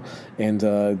 you know, and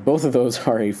both of those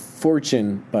are a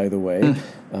fortune, by the way,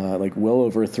 like well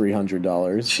over $300.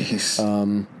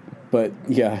 Jeez.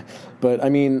 But I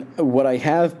mean, what I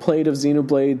have played of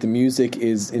Xenoblade, the music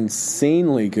is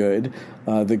insanely good.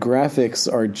 The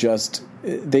graphics are just,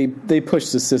 they push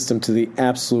the system to the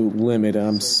absolute limit, and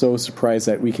I'm so surprised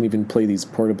that we can even play these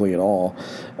portably at all.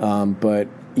 But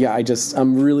yeah,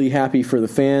 I'm really happy for the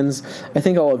fans. I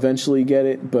think I'll eventually get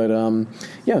it, but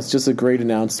yeah, it's just a great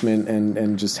announcement,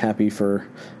 and just happy for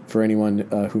anyone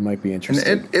who might be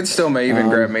interested. It still may even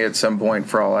grab me at some point,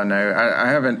 for all I know.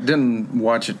 I didn't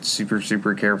watch it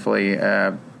super carefully,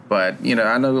 but you know,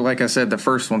 I know, like I said, the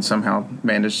first one somehow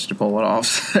managed to pull it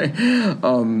off.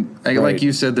 Right. Like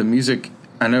you said, the music,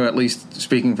 I know, at least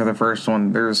speaking for the first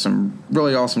one, there's some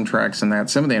really awesome tracks in that.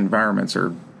 Some of the environments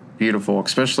are beautiful,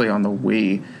 especially on the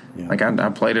Wii. Yeah. Like I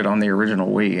played it on the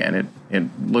original Wii, and it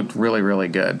looked really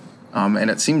good. And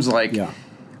it seems like,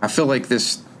 I feel like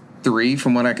this 3,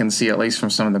 from what I can see, at least from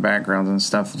some of the backgrounds and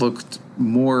stuff,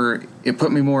 it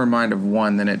put me more in mind of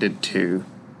 1 than it did 2,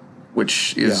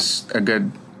 which is a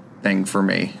good thing for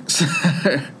me.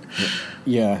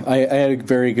 Yeah, I had a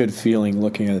very good feeling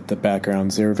looking at the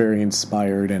backgrounds. They were very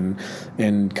inspired and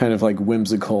kind of like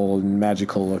whimsical and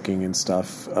magical looking and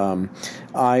stuff. When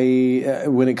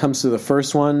it comes to the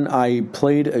first one, I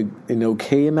played an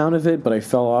okay amount of it, but I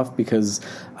fell off because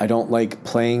I don't like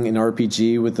playing an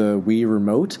RPG with a Wii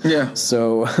remote. Yeah.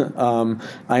 So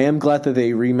I am glad that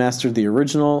they remastered the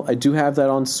original. I do have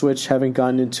that on Switch. Haven't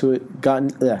gotten to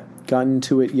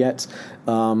it yet.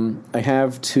 I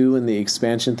have 2 in the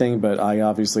expansion thing, but I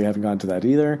obviously haven't gotten to that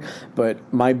either.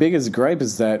 But my biggest gripe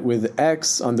is that with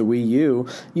X on the Wii U,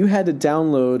 you had to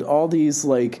download all these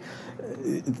like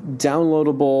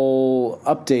downloadable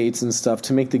updates and stuff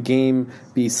to make the game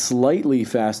be slightly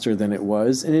faster than it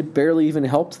was, and it barely even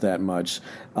helped that much.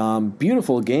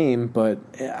 Beautiful game, but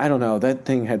I don't know, that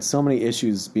thing had so many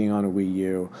issues being on a Wii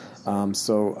U.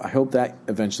 So I hope that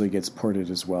eventually gets ported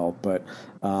as well. But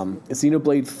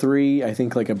Xenoblade 3, I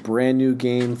think like a brand new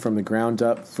game from the ground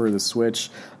up for the Switch,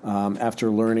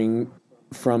 after learning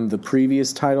from the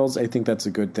previous titles, I think that's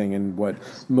a good thing, and what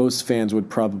most fans would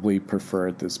probably prefer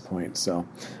at this point. So,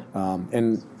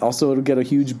 and also it'll get a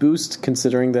huge boost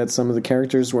considering that some of the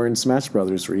characters were in Smash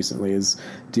Brothers recently as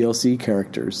DLC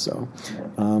characters. So,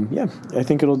 yeah, I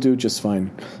think it'll do just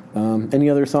fine. Any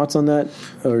other thoughts on that,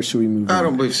 or should we move on? I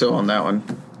don't believe so on that one.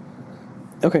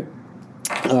 Okay.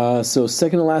 So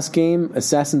second to last game,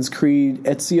 Assassin's Creed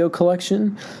Ezio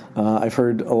Collection. I've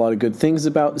heard a lot of good things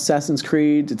about Assassin's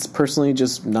Creed. It's personally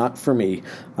just not for me.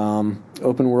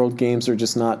 Open world games are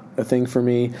just not a thing for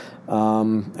me.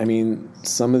 I mean,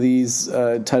 some of these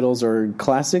titles are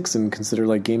classics and considered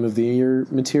like Game of the Year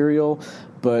material,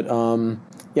 But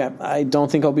yeah, I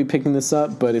don't think I'll be picking this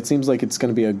up, but it seems like it's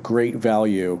going to be a great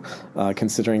value,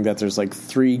 considering that there's like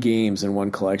 3 games in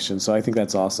one collection. So I think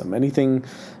that's awesome. Anything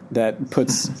that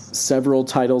puts several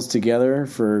titles together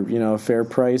for, a fair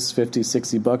price,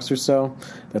 $50-$60 or so,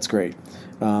 that's great.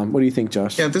 What do you think,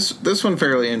 Josh? Yeah, this one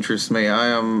fairly interests me.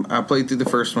 I played through the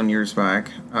first one years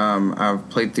back. I've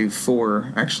played through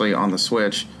 4 actually on the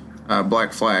Switch.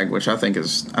 Black Flag, which I think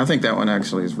that one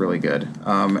actually is really good.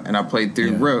 And I played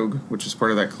through Rogue, which is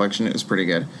part of that collection. It was pretty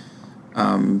good.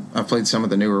 I played some of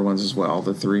the newer ones as well,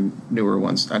 the 3 newer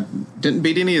ones. I didn't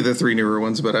beat any of the 3 newer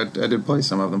ones, but I did play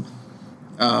some of them.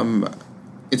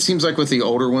 It seems like with the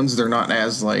older ones, they're not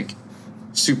as like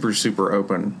super super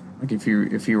open. Like if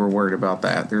you were worried about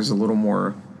that, there's a little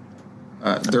more.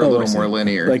 They're a little more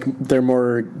linear. Like they're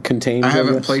more contained. I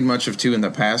haven't played much of 2 in the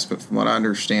past, but from what I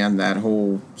understand, that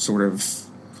whole sort of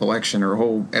collection or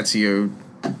whole Ezio,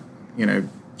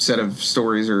 set of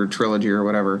stories or trilogy or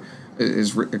whatever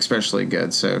is especially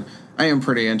good. So I am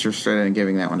pretty interested in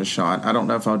giving that one a shot. I don't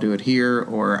know if I'll do it here,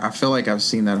 or I feel like I've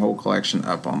seen that whole collection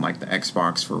up on like the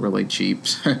Xbox for really cheap.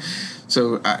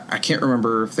 So I can't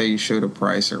remember if they showed a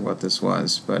price or what this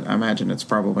was, but I imagine it's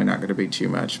probably not going to be too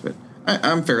much. But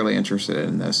I'm fairly interested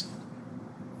in this.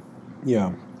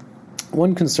 Yeah.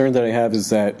 One concern that I have is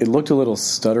that it looked a little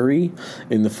stuttery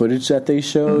in the footage that they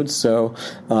showed. So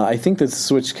I think that the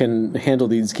Switch can handle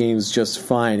these games just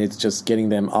fine. It's just getting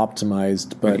them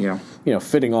optimized. But,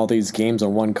 fitting all these games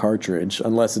on one cartridge,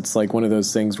 unless it's like one of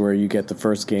those things where you get the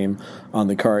first game on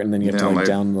the cart and then you have to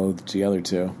download the other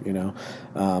 2,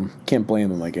 Can't blame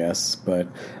them, I guess. But,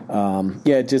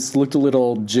 it just looked a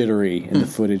little jittery in the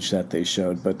footage that they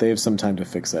showed. But they have some time to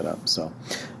fix that up. So,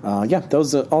 that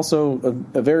was also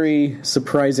a very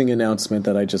surprising announcement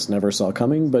that I just never saw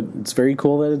coming, but it's very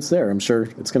cool that it's there. I'm sure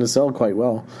it's going to sell quite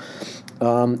well.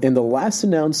 And the last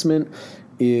announcement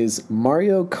is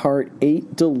Mario Kart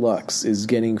 8 Deluxe is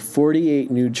getting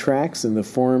 48 new tracks in the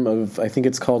form of, I think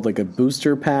it's called like a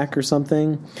booster pack or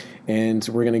something. And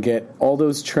we're going to get all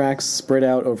those tracks spread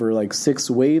out over like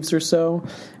 6 waves or so.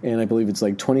 And I believe it's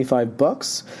like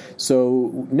 $25.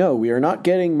 So no, we are not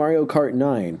getting Mario Kart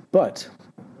 9, but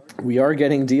we are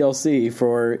getting DLC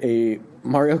for a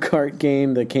Mario Kart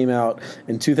game that came out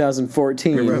in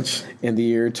 2014 in the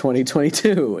year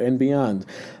 2022 and beyond.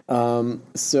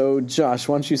 So, Josh,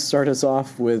 why don't you start us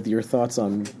off with your thoughts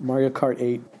on Mario Kart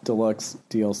 8 Deluxe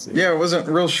DLC? Yeah, I wasn't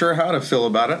real sure how to feel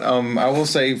about it. I will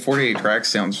say 48 tracks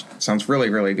sounds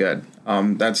really, really good.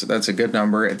 That's a good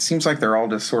number. It seems like they're all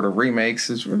just sort of remakes,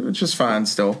 which is fine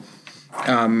still.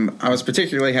 I was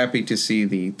particularly happy to see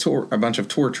a bunch of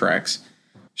tour tracks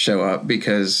show up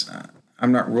because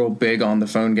I'm not real big on the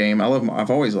phone game. I've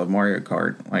always loved Mario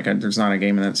Kart. Like there's not a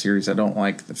game in that series I don't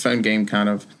like. The phone game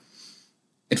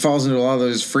it falls into a lot of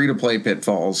those free to play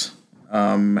pitfalls,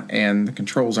 and the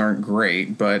controls aren't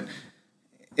great, but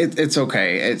it's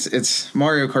okay. It's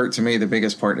Mario Kart to me. The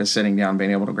biggest part is sitting down,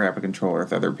 being able to grab a controller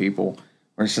with other people.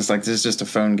 Where it's just like this is just a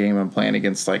phone game I'm playing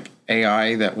against like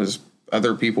AI that was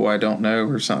other people I don't know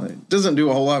or something. It doesn't do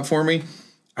a whole lot for me.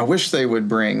 I wish they would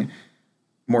bring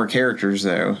more characters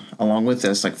though along with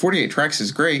this. Like 48 tracks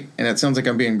is great, and it sounds like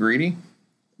I'm being greedy,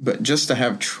 but just to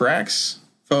have tracks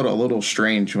felt a little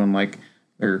strange when like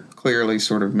they're clearly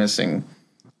sort of missing.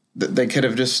 They could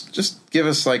have just give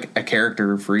us like a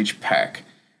character for each pack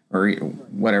or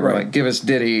whatever. Right. Like give us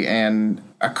Diddy and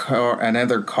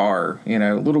another car,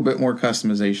 a little bit more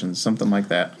customization, something like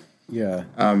that. Yeah,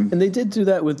 and they did do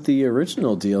that with the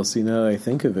original DLC. Now that I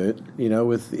think of it,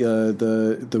 with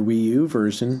the Wii U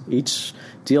version, each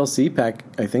DLC pack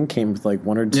I think came with like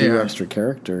 1 or 2 extra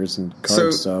characters and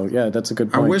cards. So yeah, that's a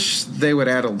good point. I wish they would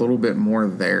add a little bit more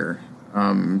there.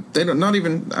 They don't. Not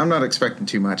even. I'm not expecting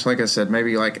too much. Like I said,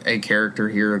 maybe like a character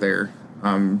here or there.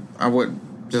 I would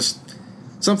just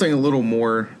something a little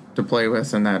more to play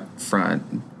with in that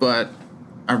front, but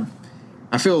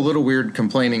I feel a little weird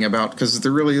complaining about because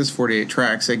there really is 48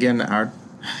 tracks. Again,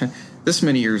 this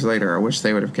many years later, I wish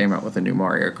they would have came out with a new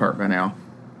Mario Kart by now.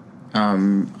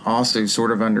 Also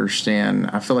sort of understand,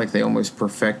 I feel like they almost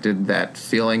perfected that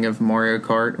feeling of Mario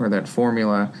Kart or that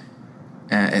formula.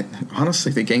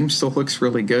 Honestly, the game still looks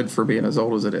really good for being as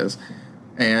old as it is.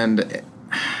 And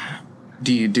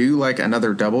do you do like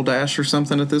another Double Dash or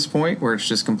something at this point where it's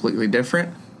just completely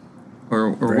different?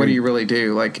 Or right. What do you really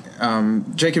do? Like,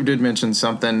 Jacob did mention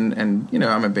something, and,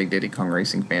 I'm a big Diddy Kong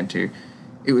Racing fan, too.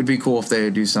 It would be cool if they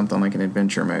would do something like an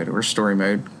adventure mode or story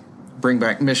mode. Bring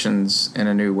back missions in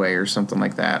a new way or something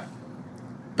like that.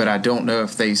 But I don't know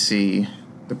if they see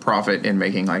the profit in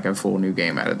making, like, a full new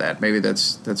game out of that. Maybe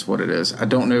that's what it is. I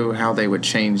don't know how they would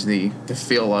change the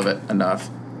feel of it enough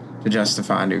to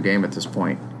justify a new game at this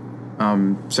point.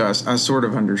 So I sort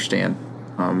of understand,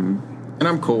 and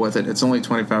I'm cool with it. It's only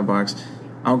 $25.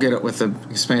 I'll get it with the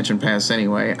expansion pass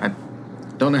anyway. I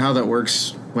don't know how that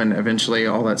works when eventually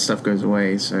all that stuff goes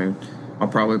away, so I'll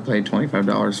probably pay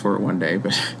 $25 for it one day,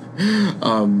 but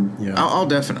I'll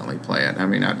definitely play it. I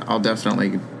mean, I'll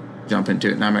definitely jump into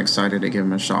it, and I'm excited to give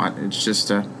them a shot. It's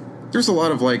just there's a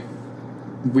lot of like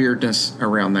weirdness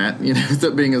around that,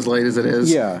 that being as late as it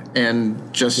is,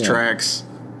 and just tracks,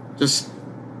 just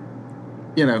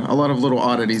a lot of little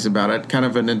oddities about it. Kind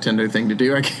of a Nintendo thing to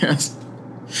do, I guess.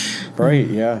 Right?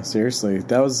 Yeah. Seriously,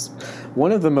 that was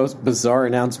one of the most bizarre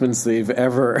announcements they've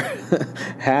ever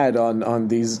had on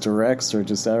these directs, or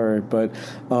just ever. But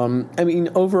I mean,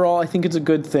 overall, I think it's a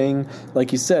good thing.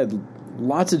 Like you said,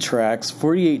 lots of tracks,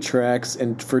 48 tracks,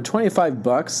 and for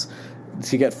 $25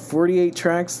 to get 48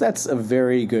 tracks, that's a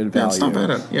very good value. That's not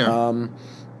bad.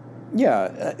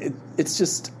 It's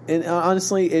just, and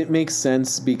honestly, it makes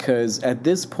sense because at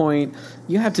this point,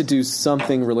 you have to do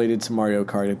something related to Mario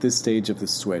Kart at this stage of the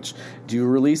Switch. Do you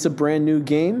release a brand new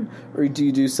game, or do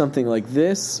you do something like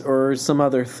this, or some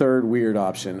other third weird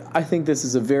option? I think this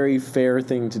is a very fair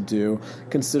thing to do,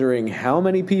 considering how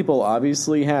many people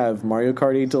obviously have Mario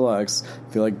Kart 8 Deluxe.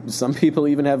 I feel like some people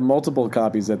even have multiple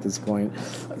copies at this point.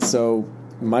 So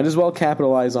might as well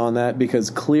capitalize on that,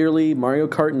 because clearly Mario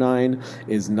Kart 9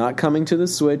 is not coming to the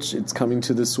Switch. It's coming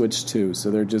to the Switch 2. So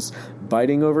they're just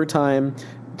biding over time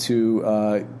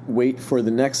to wait for the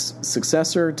next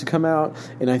successor to come out,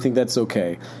 and I think that's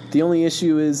okay. The only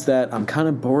issue is that I'm kind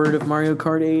of bored of Mario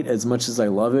Kart 8 as much as I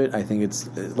love it. I think it's,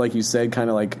 like you said,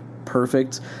 kind of like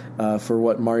perfect for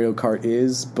what Mario Kart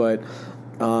is, but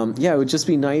it would just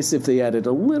be nice if they added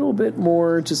a little bit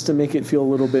more, just to make it feel a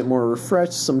little bit more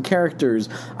refreshed. Some characters.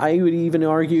 I would even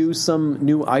argue some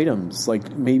new items,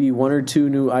 like maybe one or two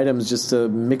new items, just to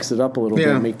mix it up a little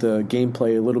bit, make the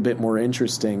gameplay a little bit more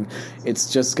interesting.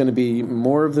 It's just going to be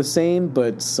more of the same,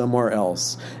 but somewhere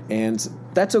else. And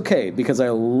that's okay, because I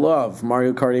love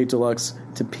Mario Kart 8 Deluxe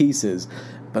to pieces.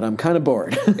 But I'm kind of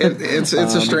bored. It's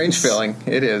a strange feeling.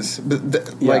 It is.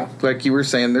 Like you were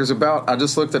saying, there's about, I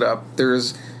just looked it up,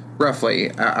 there's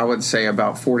roughly, I would say,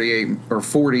 about 48 or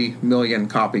 40 million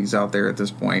copies out there at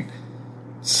this point.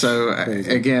 So,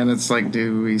 again, it's like,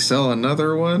 do we sell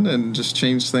another one and just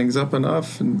change things up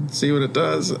enough and see what it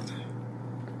does?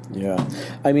 Yeah.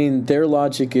 I mean, their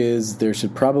logic is there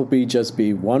should probably just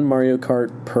be one Mario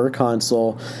Kart per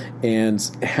console, and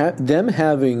them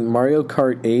having Mario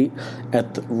Kart 8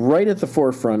 right at the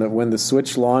forefront of when the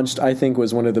Switch launched, I think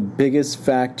was one of the biggest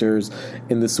factors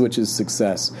in the Switch's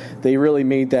success. They really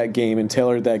made that game and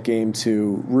tailored that game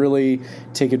to really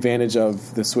take advantage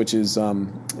of the Switch's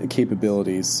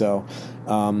capabilities. So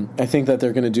I think that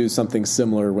they're going to do something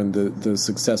similar when the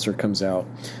successor comes out.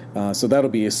 So that'll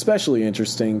be especially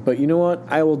interesting. But you know what?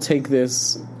 I will take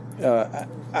this.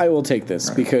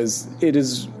 Because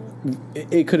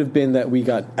it could have been that we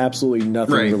got absolutely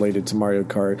nothing related to Mario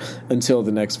Kart until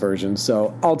the next version.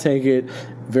 So I'll take it.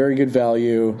 Very good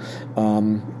value.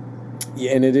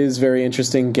 And it is very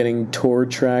interesting getting tour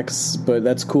tracks, but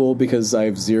that's cool because I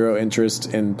have zero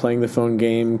interest in playing the phone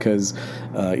game because,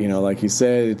 like you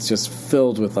said, it's just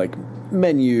filled with like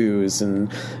menus and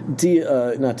not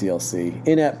DLC,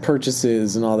 in-app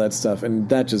purchases and all that stuff, and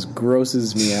that just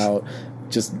grosses me out.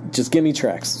 Just give me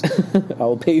tracks.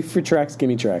 I'll pay for tracks. Give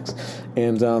me tracks.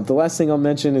 And the last thing I'll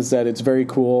mention is that it's very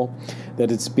cool that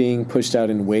it's being pushed out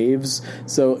in waves.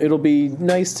 So it'll be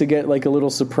nice to get like a little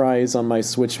surprise on my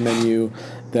Switch menu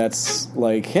that's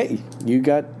like, hey, you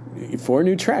got 4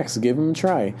 new tracks. Give them a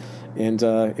try. And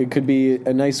it could be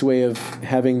a nice way of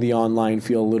having the online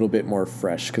feel a little bit more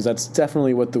fresh, because that's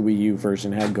definitely what the Wii U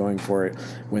version had going for it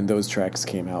when those tracks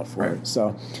came out for it.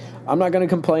 So I'm not going to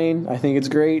complain. I think it's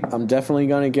great. I'm definitely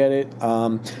going to get it.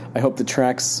 I hope the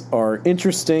tracks are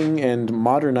interesting and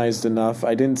modernized enough.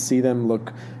 I didn't see them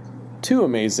look too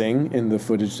amazing in the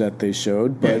footage that they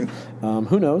showed, but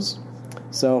who knows?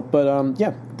 So, but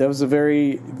that was a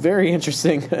very, very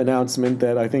interesting announcement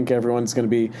that I think everyone's going to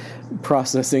be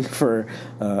processing for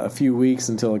a few weeks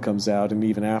until it comes out, and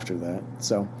even after that.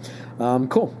 So,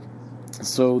 cool.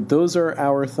 So those are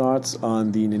our thoughts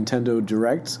on the Nintendo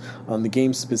Direct, on the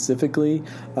game specifically.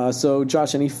 So,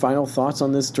 Josh, any final thoughts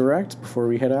on this Direct before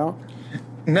we head out?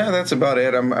 No, that's about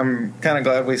it. I'm kind of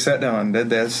glad we sat down and did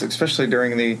this, especially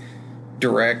during the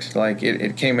Direct. Like,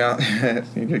 it came out...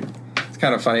 It's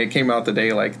kind of funny. It came out the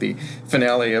day, like, the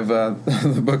finale of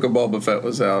the Book of Boba Fett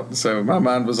was out. So my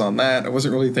mind was on that. I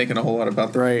wasn't really thinking a whole lot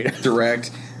about the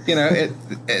Direct.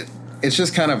 It's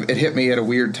just kind of, it hit me at a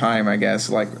weird time, I guess,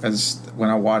 like as when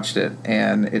I watched it,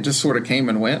 and it just sort of came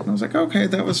and went, and I was like, okay,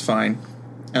 that was fine.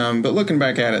 But looking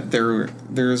back at it,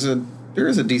 there is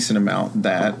a decent amount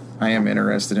that I am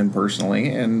interested in personally,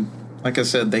 and like I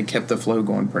said, they kept the flow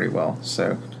going pretty well.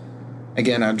 So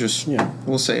again,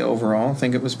 will say overall, I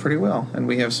think it was pretty well, and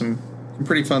we have some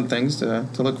pretty fun things to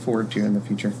look forward to in the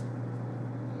future.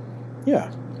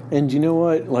 Yeah, and you know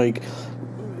what? Like,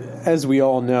 as we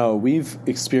all know, we've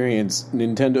experienced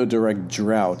Nintendo Direct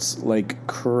droughts like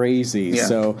crazy. Yeah.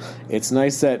 So it's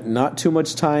nice that not too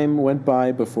much time went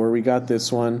by before we got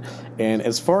this one. And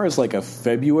as far as like a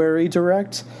February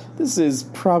Direct, this is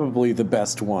probably the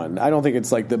best one. I don't think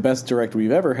it's like the best Direct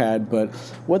we've ever had, but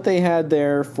what they had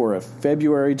there for a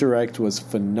February Direct was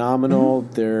phenomenal.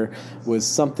 Mm-hmm. There was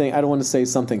something, I don't want to say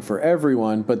something for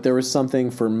everyone, but there was something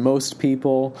for most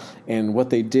people, and what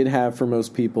they did have for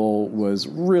most people was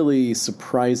really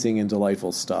surprising and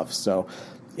delightful stuff. So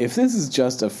if this is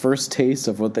just a first taste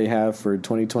of what they have for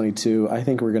 2022, I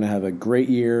think we're going to have a great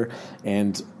year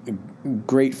and a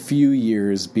great few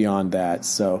years beyond that.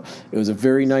 So it was a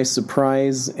very nice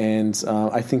surprise, and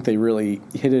I think they really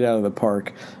hit it out of the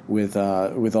park with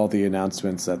all the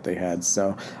announcements that they had.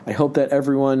 So I hope that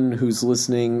everyone who's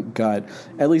listening got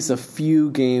at least a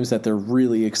few games that they're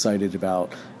really excited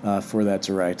about for that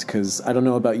Direct, because I don't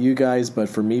know about you guys, but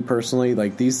for me personally,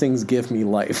 like, these things give me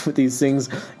life. These things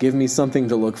give me something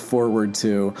to look forward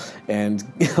to and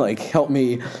like help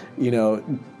me,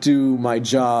 do my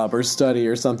job or study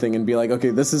or something and be like,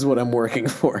 okay, this is what I'm working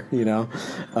for,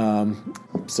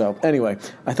 So anyway,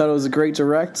 I thought it was a great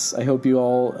Direct. I hope you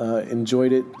all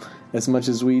enjoyed it as much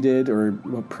as we did, or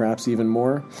perhaps even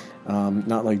more.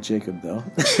 Not like Jacob, though.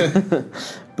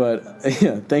 But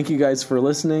yeah, thank you guys for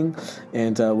listening,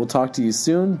 and we'll talk to you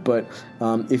soon. But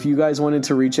if you guys wanted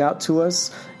to reach out to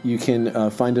us, you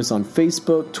can find us on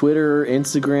Facebook, Twitter,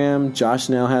 Instagram. Josh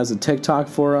now has a TikTok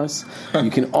for us. You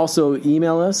can also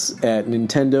email us at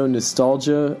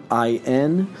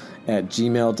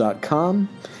nintendonostalgiain@gmail.com.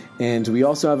 And we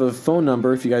also have a phone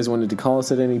number if you guys wanted to call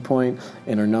us at any point,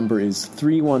 and our number is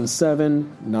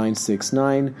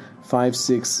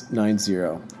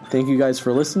 317-969-5690. Thank you guys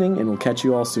for listening, and we'll catch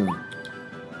you all soon.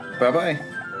 Bye-bye.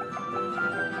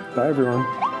 Bye, everyone.